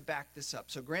studies to back this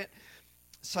up. So Grant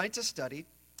cites a study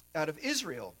out of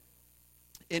Israel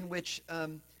in which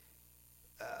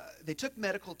they took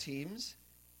medical teams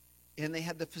and they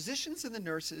had the physicians and the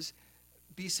nurses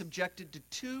be subjected to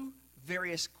 2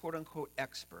 various quote-unquote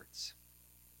experts.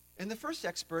 And the first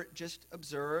expert just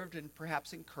observed and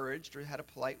perhaps encouraged or had a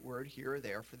polite word here or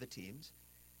there for the teams.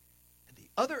 And the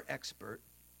other expert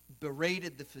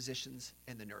berated the physicians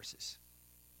and the nurses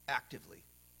actively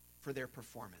for their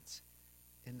performance.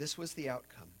 And this was the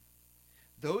outcome.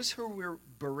 Those who were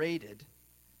berated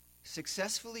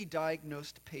successfully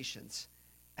diagnosed patients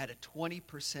at a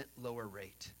 20% lower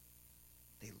rate.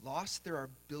 They lost their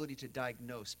ability to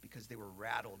diagnose because they were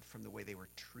rattled from the way they were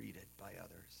treated by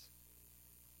others.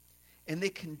 And they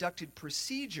conducted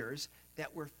procedures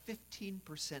that were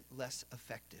 15% less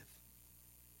effective.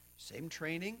 Same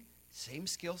training, same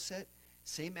skill set,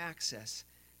 same access,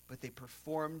 but they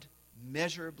performed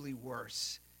measurably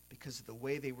worse because of the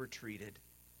way they were treated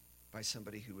by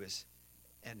somebody who is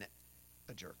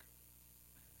a jerk.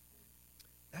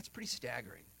 That's pretty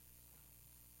staggering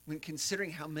when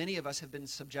considering how many of us have been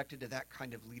subjected to that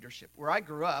kind of leadership. Where I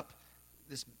grew up,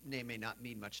 this name may not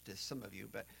mean much to some of you,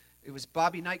 but it was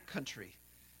Bobby Knight country,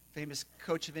 famous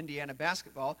coach of Indiana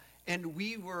basketball, and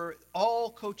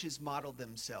all coaches modeled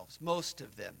themselves, most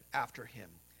of them, after him.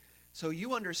 So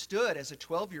you understood as a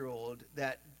 12-year-old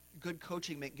that good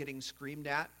coaching meant getting screamed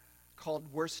at,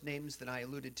 called worse names than I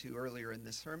alluded to earlier in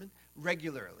this sermon,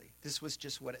 regularly. This was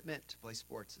just what it meant to play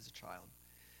sports as a child.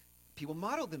 People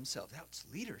modeled themselves. That's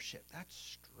leadership. That's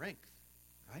strength,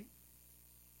 right?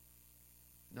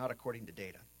 Not according to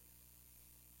data.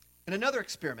 In another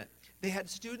experiment, they had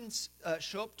students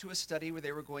show up to a study where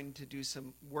they were going to do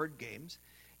some word games,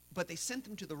 but they sent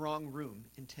them to the wrong room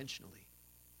intentionally.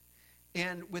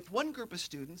 And with one group of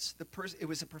students, it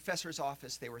was a professor's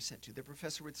office they were sent to. The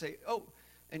professor would say,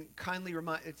 and kindly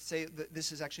say that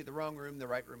this is actually the wrong room, the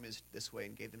right room is this way,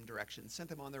 and gave them directions, sent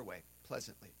them on their way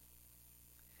pleasantly.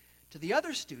 To the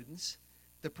other students,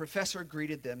 the professor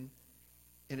greeted them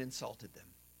and insulted them.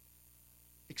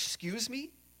 Excuse me?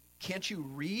 Can't you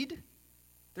read?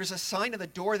 There's a sign on the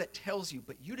door that tells you,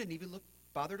 but you didn't even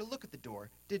bother to look at the door,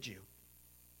 did you?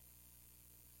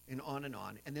 And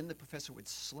on. And then the professor would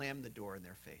slam the door in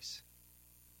their face.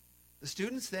 The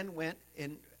students then went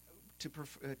in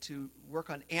to work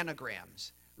on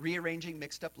anagrams, rearranging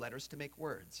mixed up letters to make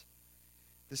words.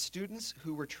 The students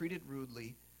who were treated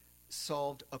rudely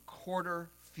solved a quarter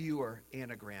fewer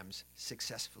anagrams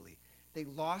successfully. They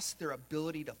lost their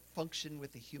ability to function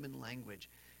with the human language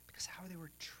because how they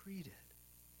were treated.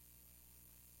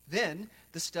 Then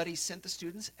the study sent the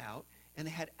students out and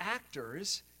they had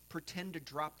actors pretend to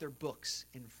drop their books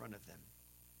in front of them.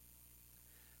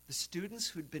 The students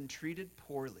who'd been treated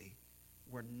poorly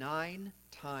were 9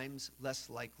 times less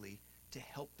likely to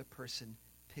help the person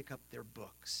pick up their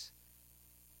books.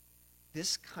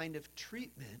 This kind of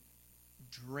treatment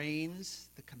drains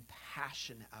the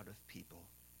compassion out of people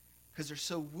because they're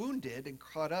so wounded and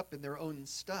caught up in their own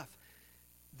stuff.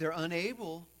 They're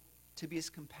unable to be as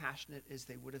compassionate as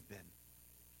they would have been.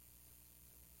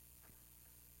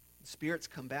 The spirits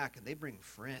come back and they bring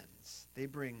friends. They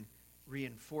bring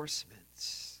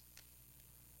reinforcements.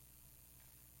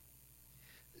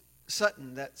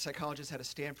 Sutton, that psychologist out of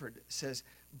Stanford, says,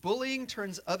 bullying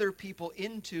turns other people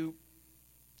into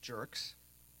jerks.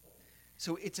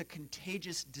 So it's a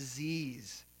contagious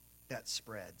disease that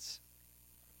spreads.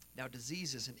 Now,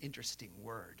 disease is an interesting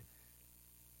word.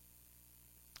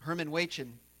 Herman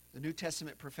Waitchen, the New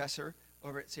Testament professor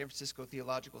over at San Francisco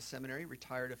Theological Seminary,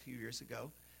 retired a few years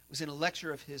ago, was in a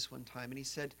lecture of his one time, and he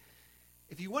said,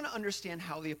 if you want to understand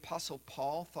how the Apostle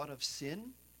Paul thought of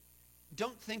sin,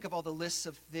 don't think of all the lists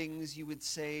of things you would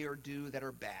say or do that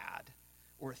are bad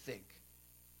or think.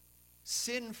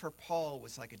 Sin for Paul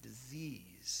was like a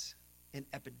disease, an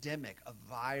epidemic, a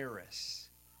virus.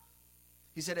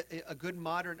 He said a good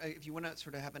modern, if you want to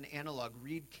sort of have an analog,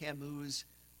 read Camus'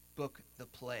 book, The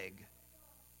Plague.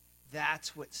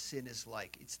 That's what sin is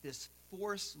like. It's this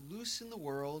force loose in the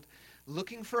world,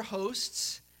 looking for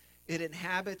hosts. It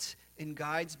inhabits and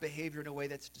guides behavior in a way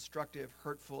that's destructive,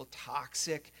 hurtful,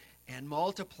 toxic, and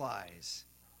multiplies.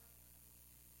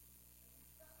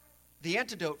 The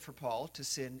antidote for Paul to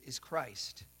sin is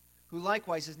Christ, who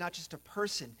likewise is not just a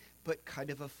person, but kind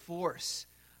of a force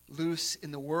loose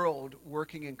in the world,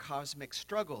 working in cosmic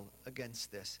struggle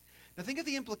against this. Now think of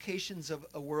the implications of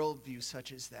a worldview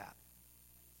such as that.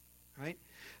 Right?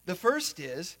 The first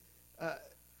is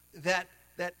that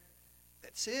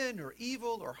sin or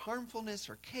evil or harmfulness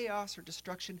or chaos or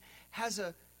destruction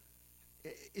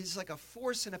is like a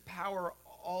force and a power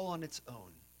all on its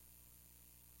own.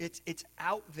 It's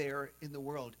out there in the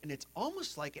world, and it's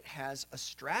almost like it has a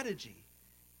strategy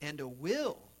and a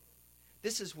will.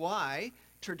 This is why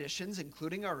traditions,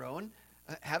 including our own,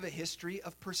 have a history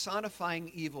of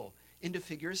personifying evil into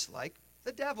figures like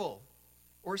the devil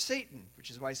or Satan, which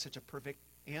is why it's such a perfect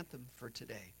anthem for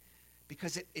today.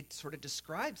 Because it sort of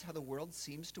describes how the world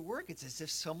seems to work. It's as if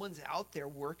someone's out there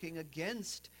working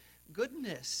against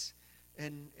goodness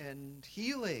and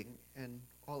healing and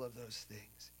all of those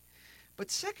things. But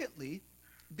secondly,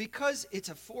 because it's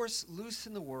a force loose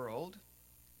in the world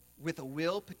with a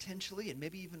will potentially and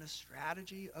maybe even a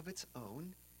strategy of its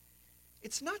own,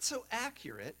 it's not so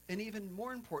accurate, and even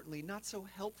more importantly, not so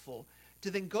helpful to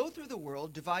then go through the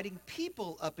world dividing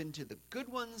people up into the good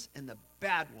ones and the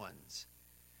bad ones.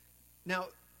 Now,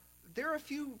 there are a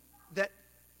few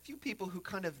people who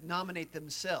kind of nominate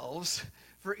themselves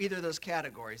for either of those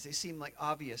categories. They seem like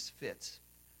obvious fits.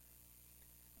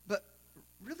 But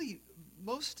really,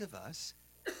 most of us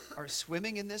are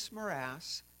swimming in this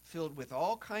morass filled with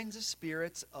all kinds of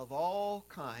spirits of all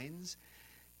kinds,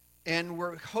 and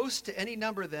we're host to any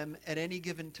number of them at any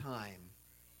given time.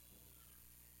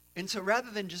 And so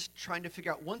rather than just trying to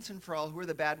figure out once and for all who are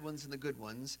the bad ones and the good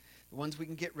ones, the ones we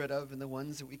can get rid of and the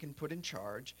ones that we can put in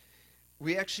charge,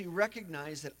 we actually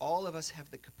recognize that all of us have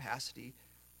the capacity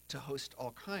to host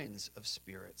all kinds of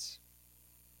spirits.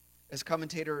 As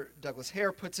commentator Douglas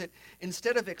Hare puts it,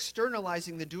 instead of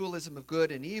externalizing the dualism of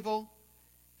good and evil,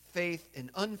 faith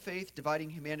and unfaith, dividing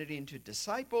humanity into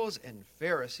disciples and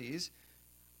Pharisees,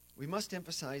 we must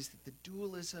emphasize that the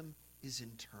dualism is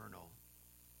internal.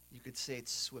 You could say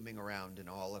it's swimming around in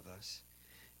all of us.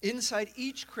 Inside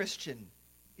each Christian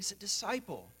is a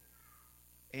disciple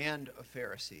and a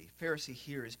Pharisee. Pharisee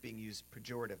here is being used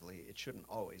pejoratively. It shouldn't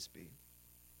always be.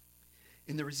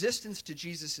 In the resistance to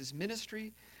Jesus'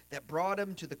 ministry that brought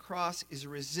him to the cross is a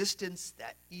resistance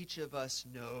that each of us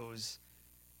knows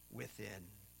within.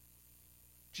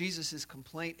 Jesus'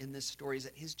 complaint in this story is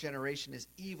that his generation is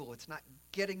evil. It's not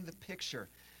getting the picture.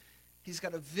 He's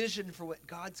got a vision for what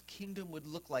God's kingdom would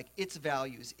look like, its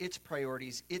values, its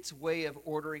priorities, its way of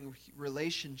ordering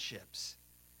relationships.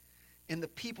 And the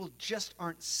people just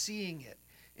aren't seeing it.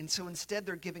 And so instead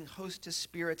they're giving host to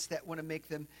spirits that want to make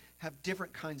them have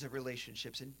different kinds of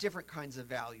relationships and different kinds of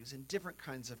values and different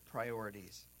kinds of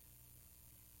priorities.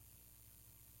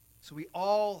 So we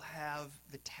all have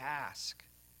the task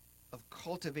of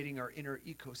cultivating our inner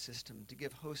ecosystem to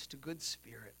give host to good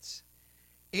spirits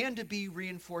and to be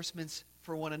reinforcements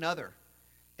for one another,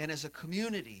 and as a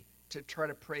community to try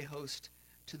to pray host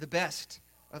to the best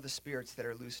of the spirits that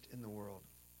are loosed in the world.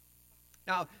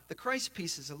 Now, the Christ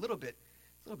piece is a little bit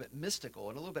mystical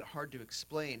and a little bit hard to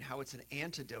explain how it's an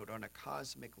antidote on a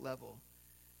cosmic level.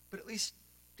 But at least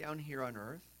down here on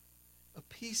earth, a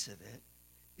piece of it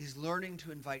is learning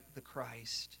to invite the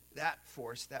Christ, that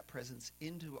force, that presence,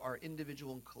 into our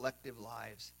individual and collective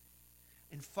lives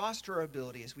and foster our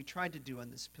ability, as we tried to do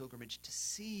on this pilgrimage, to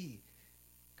see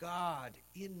God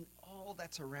in all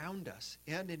that's around us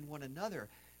and in one another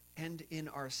and in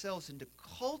ourselves, and to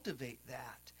cultivate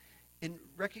that and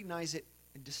recognize it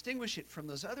and distinguish it from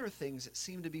those other things that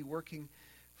seem to be working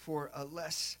for a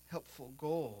less helpful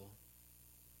goal,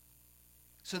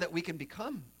 so that we can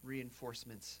become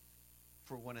reinforcements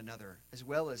for one another, as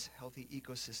well as healthy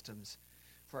ecosystems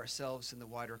for ourselves and the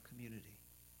wider community.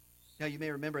 Now, you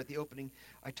may remember at the opening,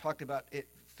 I talked about it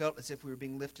felt as if we were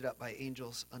being lifted up by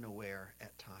angels unaware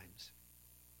at times.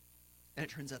 And it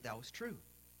turns out that was true.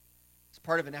 It's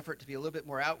part of an effort to be a little bit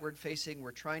more outward facing.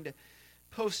 We're trying to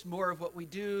post more of what we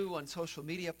do on social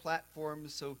media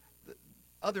platforms so that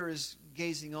others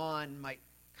gazing on might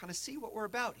kind of see what we're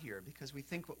about here, because we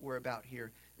think what we're about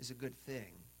here is a good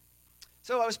thing.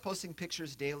 So I was posting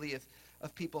pictures daily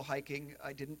of people hiking.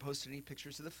 I didn't post any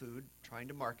pictures of the food, trying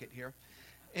to market here.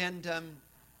 And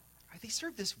they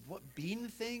served this bean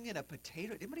thing and a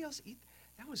potato. Did anybody else eat?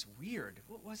 That was weird.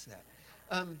 What was that?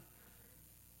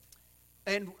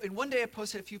 And one day I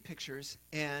posted a few pictures,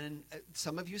 and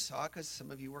some of you saw it because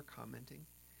some of you were commenting.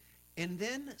 And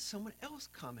then someone else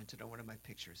commented on one of my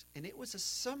pictures, and it was a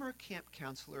summer camp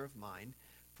counselor of mine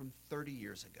from 30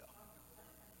 years ago.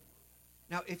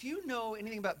 Now, if you know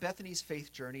anything about Bethany's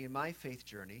faith journey and my faith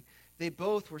journey, they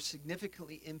both were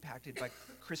significantly impacted by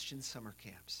Christian summer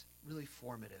camps, really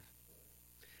formative.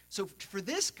 So for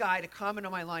this guy to comment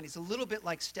on my line, it's a little bit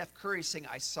like Steph Curry saying,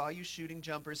 "I saw you shooting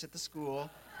jumpers at the school.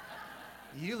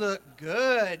 You look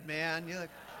good, man. You look."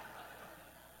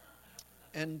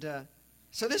 And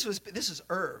so this is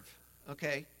Irv,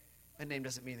 okay? That name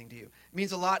doesn't mean anything to you. It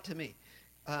means a lot to me.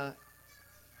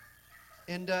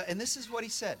 And this is what he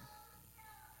said.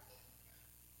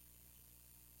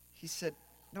 He said,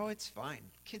 "No, it's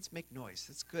fine. Kids make noise.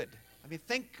 That's good. I mean,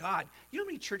 thank God. You know how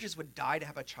many churches would die to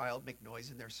have a child make noise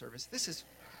in their service? This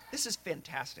is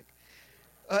fantastic."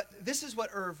 This is what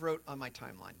Irv wrote on my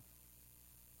timeline.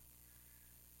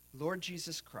 "Lord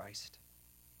Jesus Christ,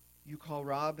 you call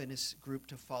Rob and his group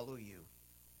to follow you,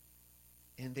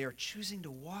 and they are choosing to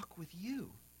walk with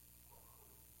you.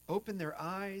 Open their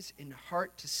eyes and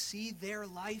heart to see their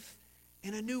life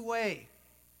in a new way.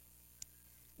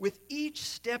 With each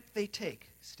step they take,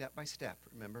 step by step,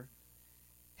 remember,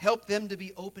 help them to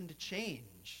be open to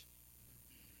change.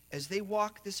 As they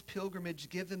walk this pilgrimage,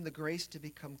 give them the grace to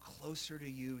become closer to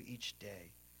you each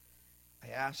day. I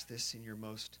ask this in your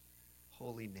most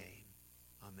holy name.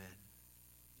 Amen.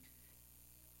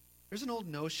 There's an old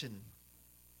notion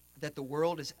that the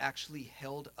world is actually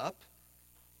held up,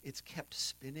 it's kept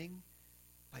spinning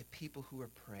by people who are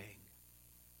praying.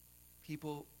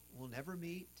 People we'll never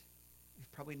meet,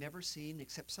 we've probably never seen,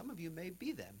 except some of you may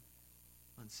be them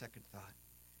on second thought.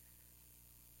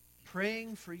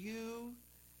 Praying for you,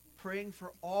 praying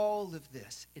for all of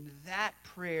this. And that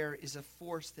prayer is a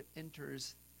force that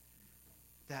enters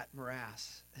that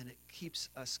morass, and it keeps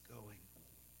us going.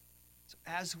 So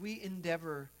as we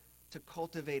endeavor to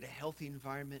cultivate a healthy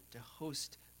environment to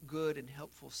host good and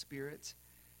helpful spirits,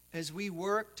 as we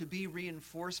work to be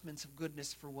reinforcements of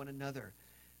goodness for one another,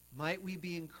 might we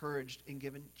be encouraged and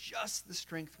given just the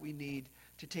strength we need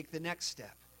to take the next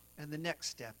step and the next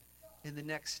step and the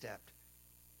next step,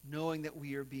 knowing that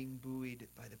we are being buoyed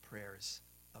by the prayers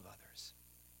of others.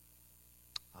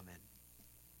 Amen.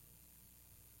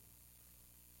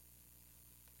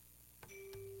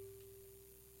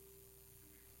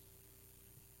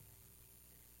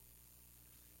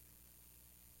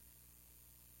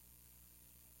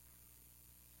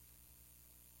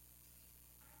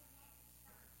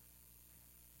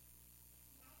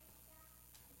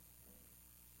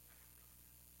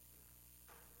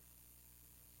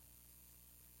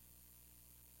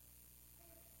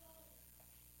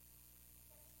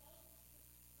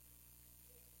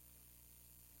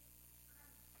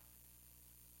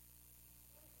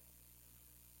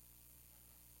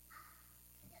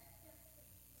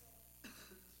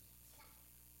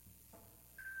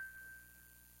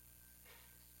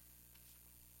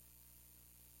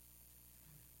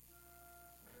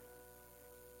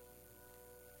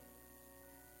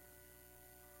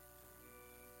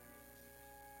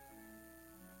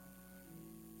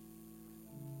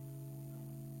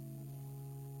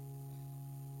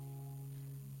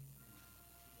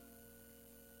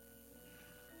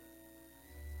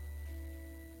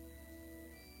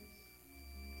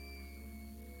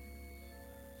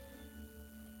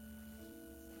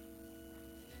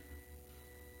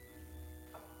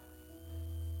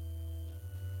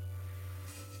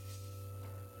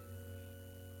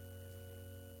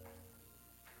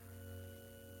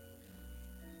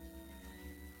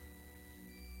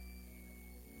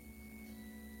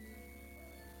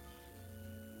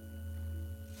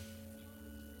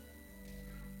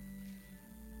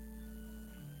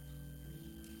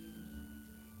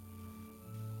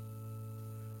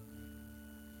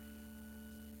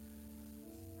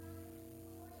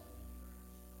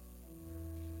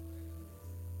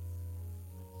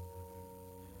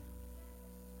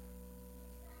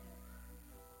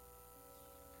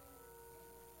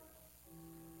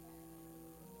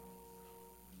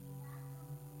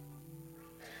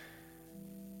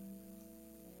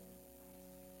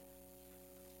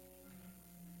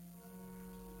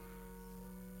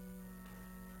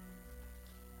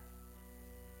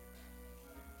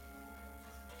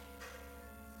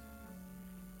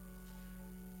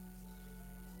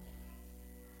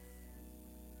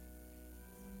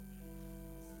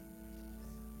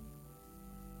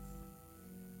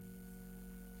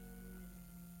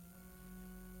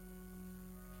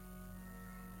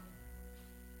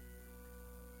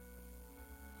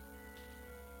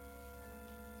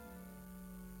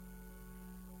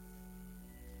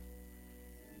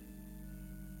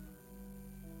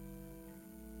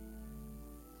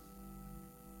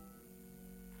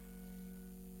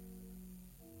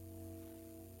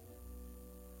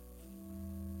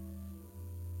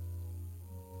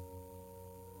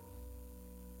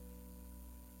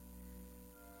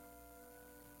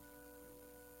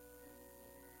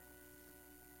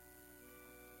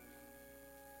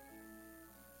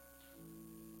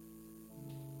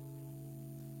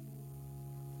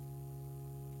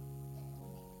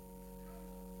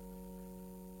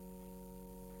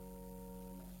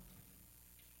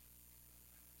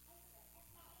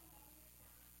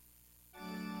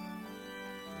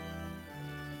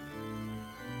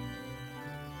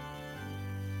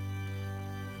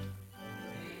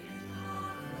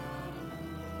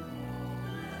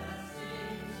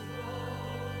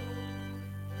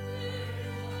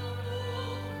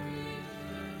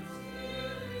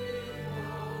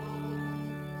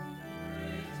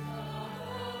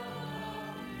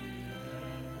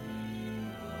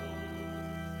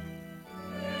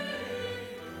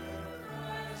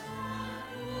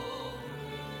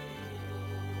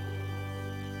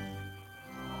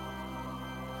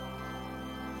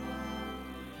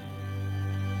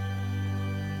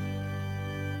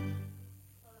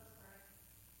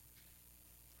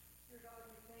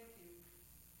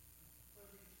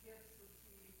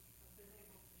 been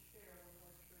able to share with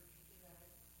our church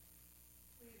today.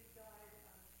 Please guide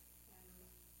us and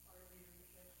our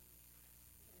leadership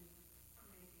in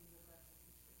making the best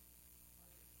use of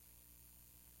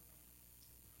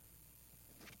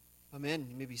our Amen.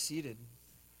 You may be seated.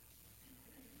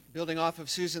 Building off of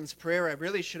Susan's prayer, I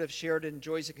really should have shared in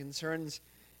Joys and Concerns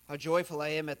how joyful I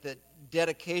am at the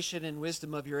dedication and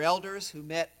wisdom of your elders who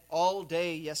met all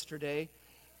day yesterday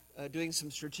doing some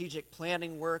strategic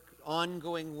planning work,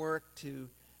 ongoing work to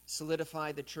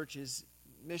solidify the church's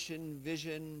mission,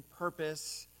 vision,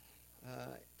 purpose,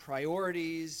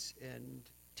 priorities, and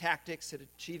tactics at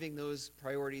achieving those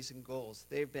priorities and goals.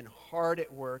 They've been hard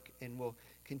at work and will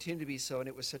continue to be so, and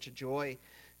it was such a joy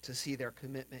to see their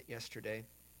commitment yesterday.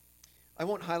 I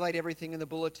won't highlight everything in the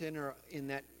bulletin or in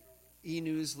that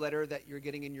e-newsletter that you're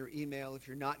getting in your email. If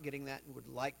you're not getting that and would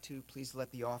like to, please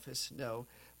let the office know.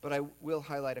 But I will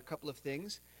highlight a couple of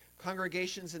things.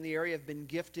 Congregations in the area have been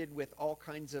gifted with all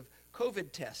kinds of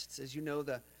COVID tests. As you know,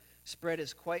 the spread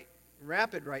is quite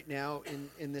rapid right now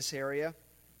in this area.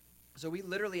 So we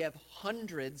literally have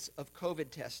hundreds of COVID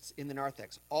tests in the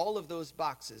narthex. All of those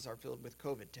boxes are filled with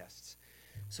COVID tests.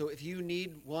 So if you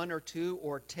need 1 or 2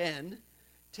 or 10,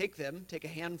 take them, take a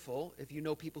handful. If you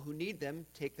know people who need them,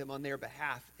 take them on their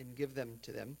behalf and give them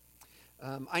to them.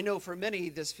 I know for many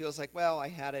this feels like, well, I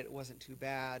had it wasn't too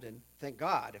bad, and thank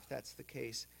God if that's the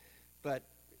case. But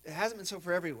it hasn't been so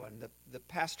for everyone. The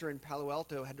pastor in Palo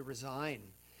Alto had to resign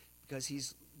because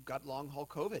he's got long-haul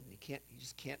COVID, and he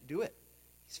just can't do it.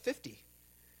 He's 50,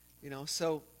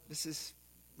 so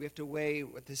we have to weigh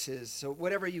what this is. So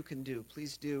whatever you can do,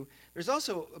 please do. There's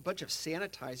also a bunch of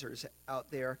sanitizers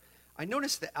out there. I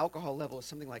noticed the alcohol level is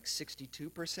something like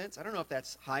 62%. I don't know if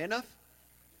that's high enough.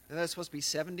 That's supposed to be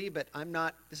 70, but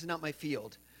this is not my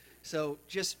field. So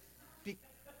just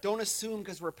don't assume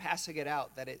because we're passing it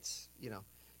out that it's,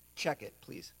 check it,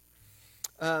 please.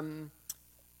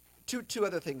 Two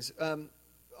other things.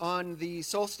 On the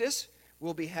solstice,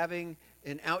 we'll be having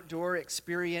an outdoor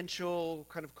experiential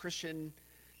kind of Christian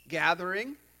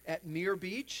gathering at Muir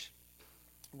Beach.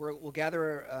 We'll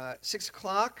gather 6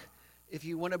 o'clock. If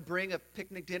you want to bring a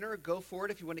picnic dinner, go for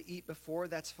it. If you want to eat before,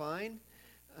 that's fine.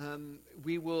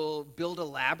 We will build a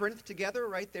labyrinth together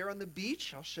right there on the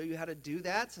beach. I'll show you how to do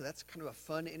that. So that's kind of a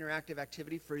fun, interactive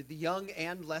activity for the young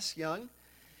and less young.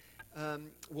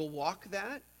 We'll walk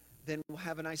that. Then we'll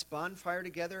have a nice bonfire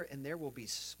together, and there will be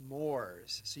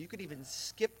s'mores. So you could even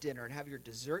skip dinner and have your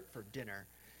dessert for dinner.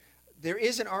 There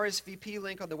is an RSVP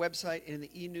link on the website and in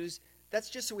the e-news. That's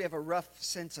just so we have a rough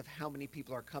sense of how many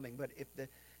people are coming. But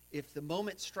if the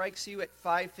moment strikes you at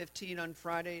 5:15 on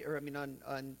Friday,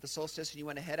 on the solstice, and you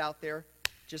want to head out there,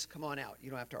 just come on out. You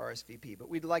don't have to RSVP. But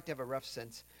we'd like to have a rough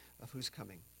sense of who's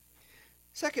coming.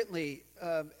 Secondly,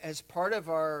 as part of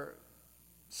our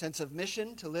sense of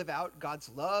mission to live out God's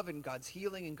love and God's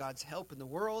healing and God's help in the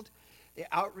world, the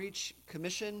Outreach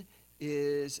Commission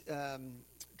is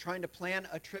trying to plan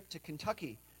a trip to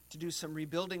Kentucky to do some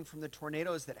rebuilding from the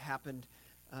tornadoes that happened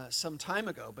some time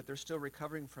ago, but they're still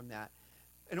recovering from that.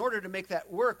 In order to make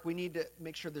that work, we need to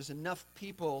make sure there's enough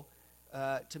people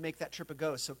to make that trip a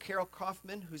go. So Carol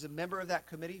Kaufman, who's a member of that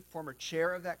committee, former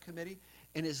chair of that committee,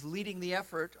 and is leading the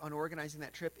effort on organizing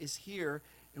that trip, is here.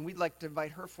 And we'd like to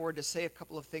invite her forward to say a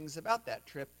couple of things about that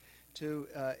trip to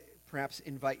perhaps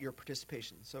invite your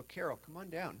participation. So Carol, come on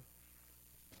down.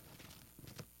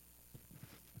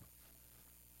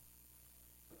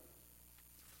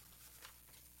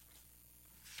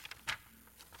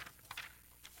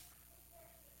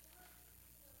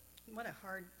 What a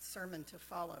hard sermon to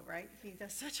follow, right? He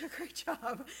does such a great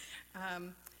job.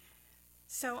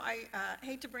 So I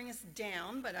hate to bring us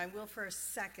down, but I will for a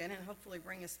second and hopefully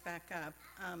bring us back up.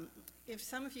 If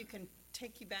some of you can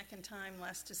take you back in time,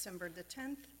 last December the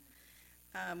 10th,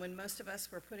 when most of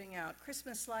us were putting out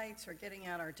Christmas lights or getting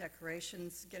out our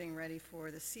decorations, getting ready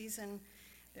for the season,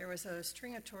 there was a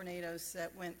string of tornadoes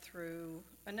that went through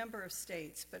a number of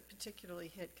states, but particularly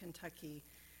hit Kentucky,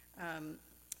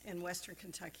 in western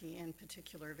Kentucky in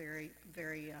particular, very,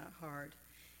 very hard.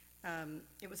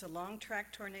 It was a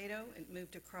long-track tornado. It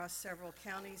moved across several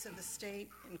counties of the state,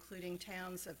 including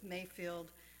towns of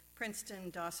Mayfield, Princeton,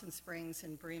 Dawson Springs,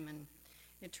 and Bremen.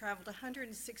 It traveled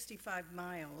 165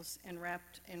 miles and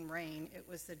wrapped in rain. It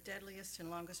was the deadliest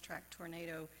and longest-track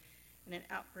tornado in an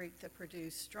outbreak that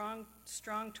produced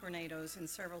strong tornadoes in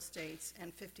several states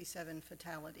and 57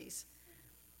 fatalities.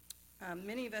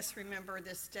 Many of us remember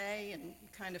this day and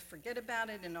kind of forget about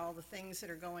it and all the things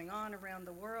that are going on around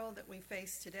the world that we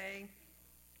face today.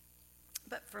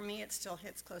 But for me, it still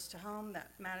hits close to home.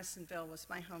 That Madisonville was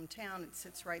my hometown. It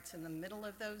sits right in the middle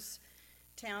of those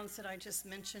towns that I just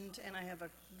mentioned, and I have a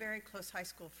very close high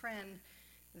school friend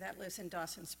that lives in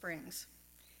Dawson Springs.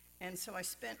 And so I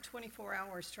spent 24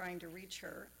 hours trying to reach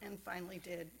her and finally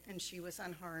did, and she was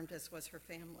unharmed, as was her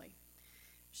family.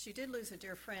 She did lose a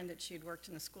dear friend that she had worked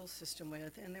in the school system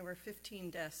with, and there were 15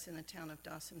 deaths in the town of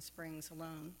Dawson Springs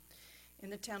alone. In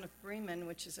the town of Bremen,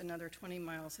 which is another 20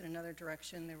 miles in another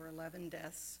direction, there were 11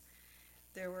 deaths.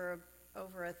 There were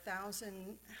over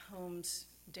 1,000 homes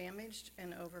damaged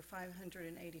and over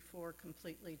 584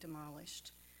 completely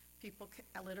demolished. People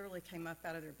literally came up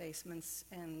out of their basements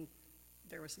and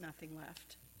there was nothing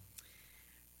left.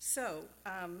 So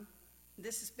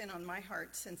this has been on my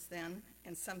heart since then,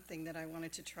 and something that I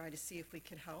wanted to try to see if we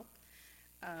could help.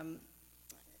 I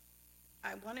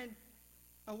want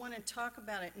to talk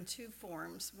about it in two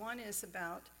forms. One is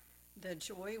about the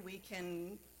joy we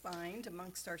can find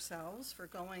amongst ourselves for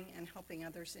going and helping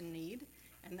others in need,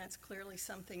 and that's clearly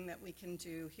something that we can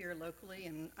do here locally,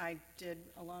 and I did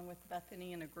along with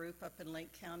Bethany in a group up in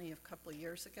Lake County a couple of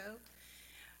years ago.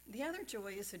 The other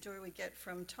joy is the joy we get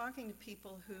from talking to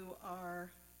people who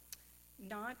are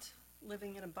not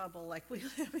living in a bubble like we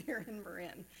live here in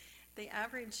Marin. The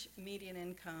average median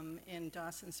income in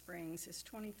Dawson Springs is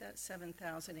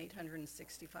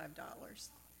 $27,865.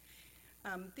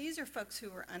 These are folks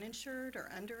who are uninsured or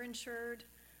underinsured.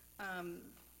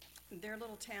 Their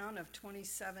little town of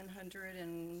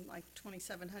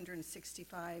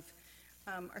 2,765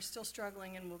 are still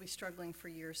struggling and will be struggling for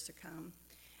years to come.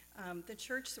 The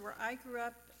church where I grew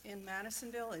up in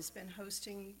Madisonville has been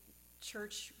hosting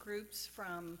church groups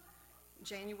from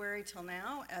January till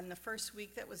now, and the first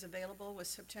week that was available was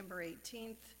September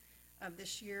 18th of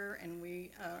this year, and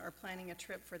we are planning a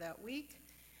trip for that week.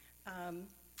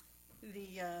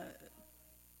 The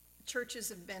churches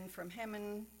have been from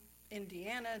Hammond,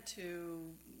 Indiana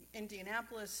to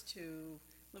Indianapolis to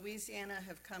Louisiana,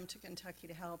 have come to Kentucky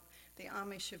to help. The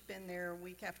Amish have been there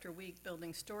week after week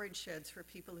building storage sheds for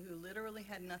people who literally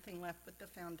had nothing left but the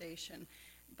foundation,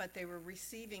 but they were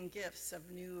receiving gifts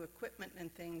of new equipment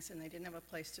and things, and they didn't have a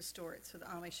place to store it, so the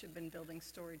Amish have been building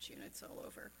storage units all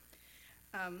over.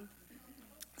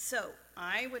 So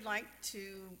I would like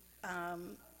to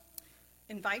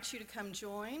invite you to come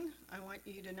join. I want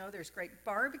you to know there's great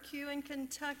barbecue in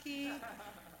Kentucky.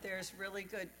 There's really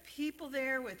good people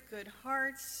there with good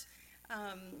hearts,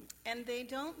 and they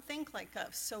don't think like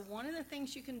us. So one of the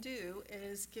things you can do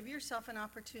is give yourself an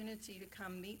opportunity to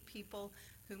come meet people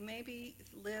who maybe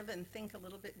live and think a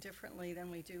little bit differently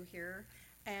than we do here.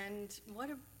 And what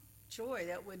a joy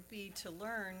that would be to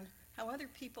learn how other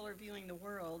people are viewing the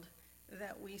world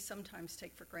that we sometimes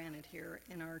take for granted here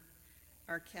in our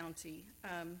county.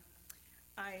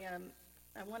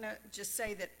 I want to just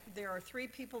say that there are 3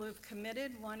 people who've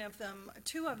committed.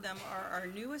 2 of them are our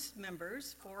newest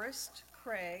members, Forrest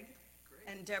Craig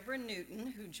and Deborah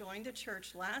Newton, who joined the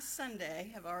church last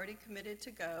Sunday, have already committed to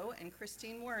go, and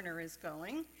Christine Werner is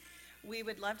going. We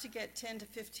would love to get 10 to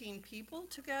 15 people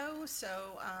to go,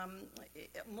 so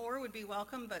more would be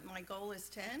welcome, but my goal is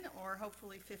 10 or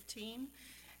hopefully 15.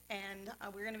 And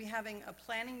we're going to be having a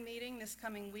planning meeting this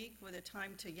coming week with a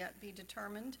time to yet be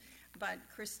determined, but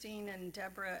Christine and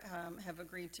Deborah have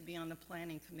agreed to be on the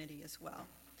planning committee as well.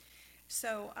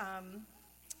 So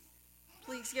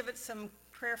please give it some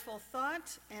prayerful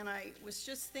thought, and I was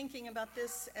just thinking about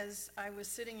this as I was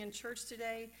sitting in church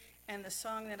today, and the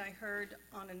song that I heard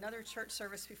on another church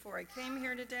service before I came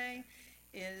here today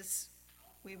is,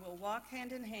 "We will walk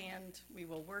hand in hand, we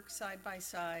will work side by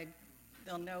side,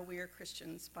 they'll know we are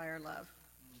Christians by our love."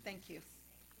 Thank you.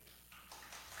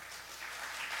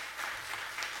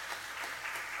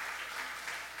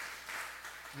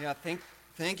 Yeah,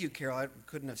 thank you, Carol. I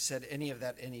couldn't have said any of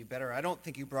that any better. I don't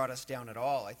think you brought us down at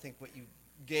all. I think what you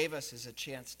gave us is a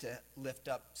chance to lift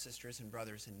up sisters and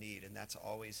brothers in need, and that's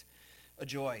always a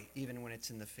joy, even when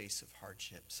it's in the face of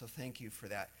hardship. So thank you for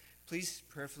that. Please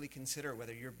prayerfully consider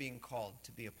whether you're being called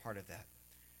to be a part of that.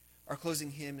 Our closing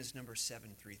hymn is number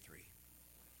 733.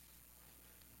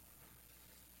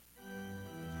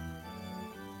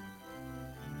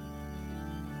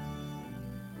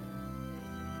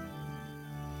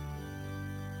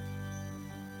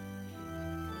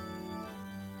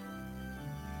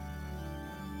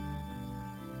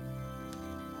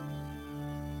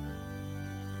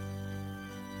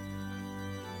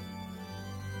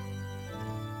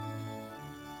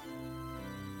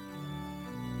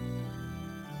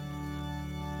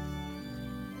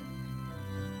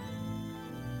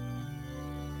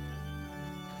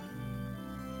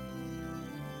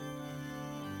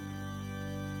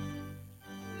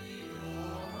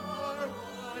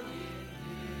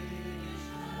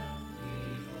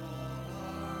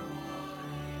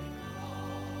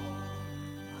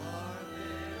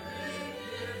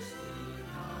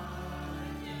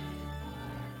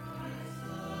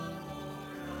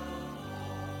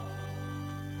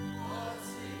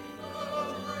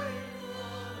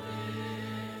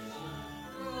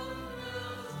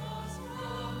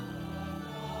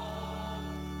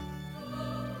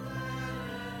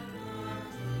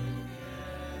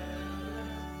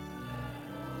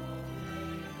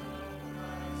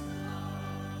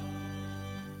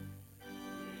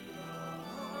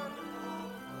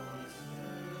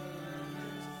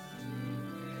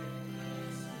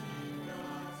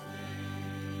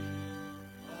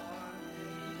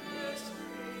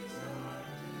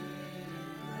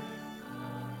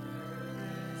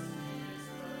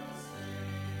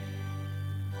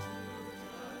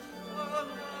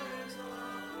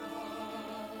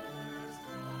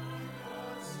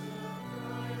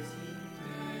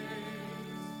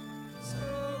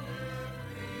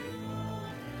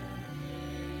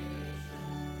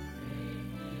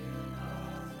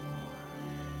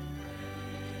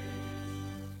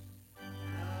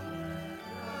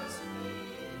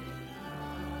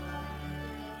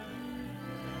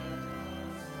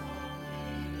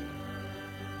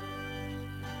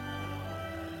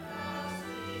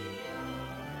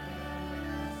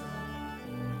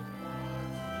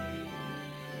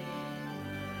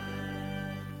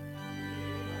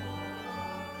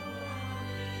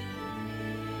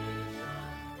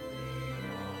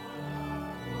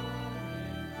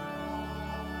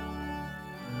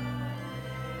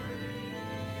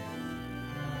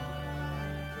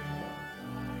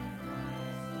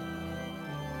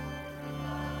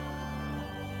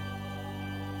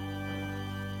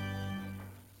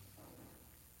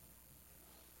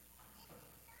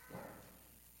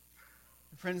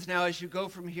 Friends, now as you go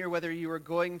from here, whether you are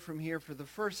going from here for the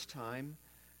first time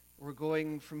or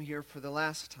going from here for the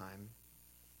last time,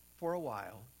 for a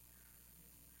while,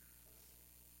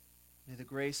 may the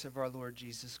grace of our Lord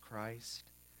Jesus Christ,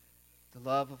 the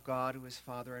love of God who is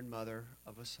Father and Mother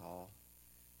of us all,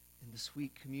 and the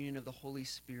sweet communion of the Holy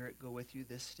Spirit go with you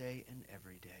this day and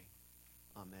every day.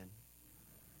 Amen.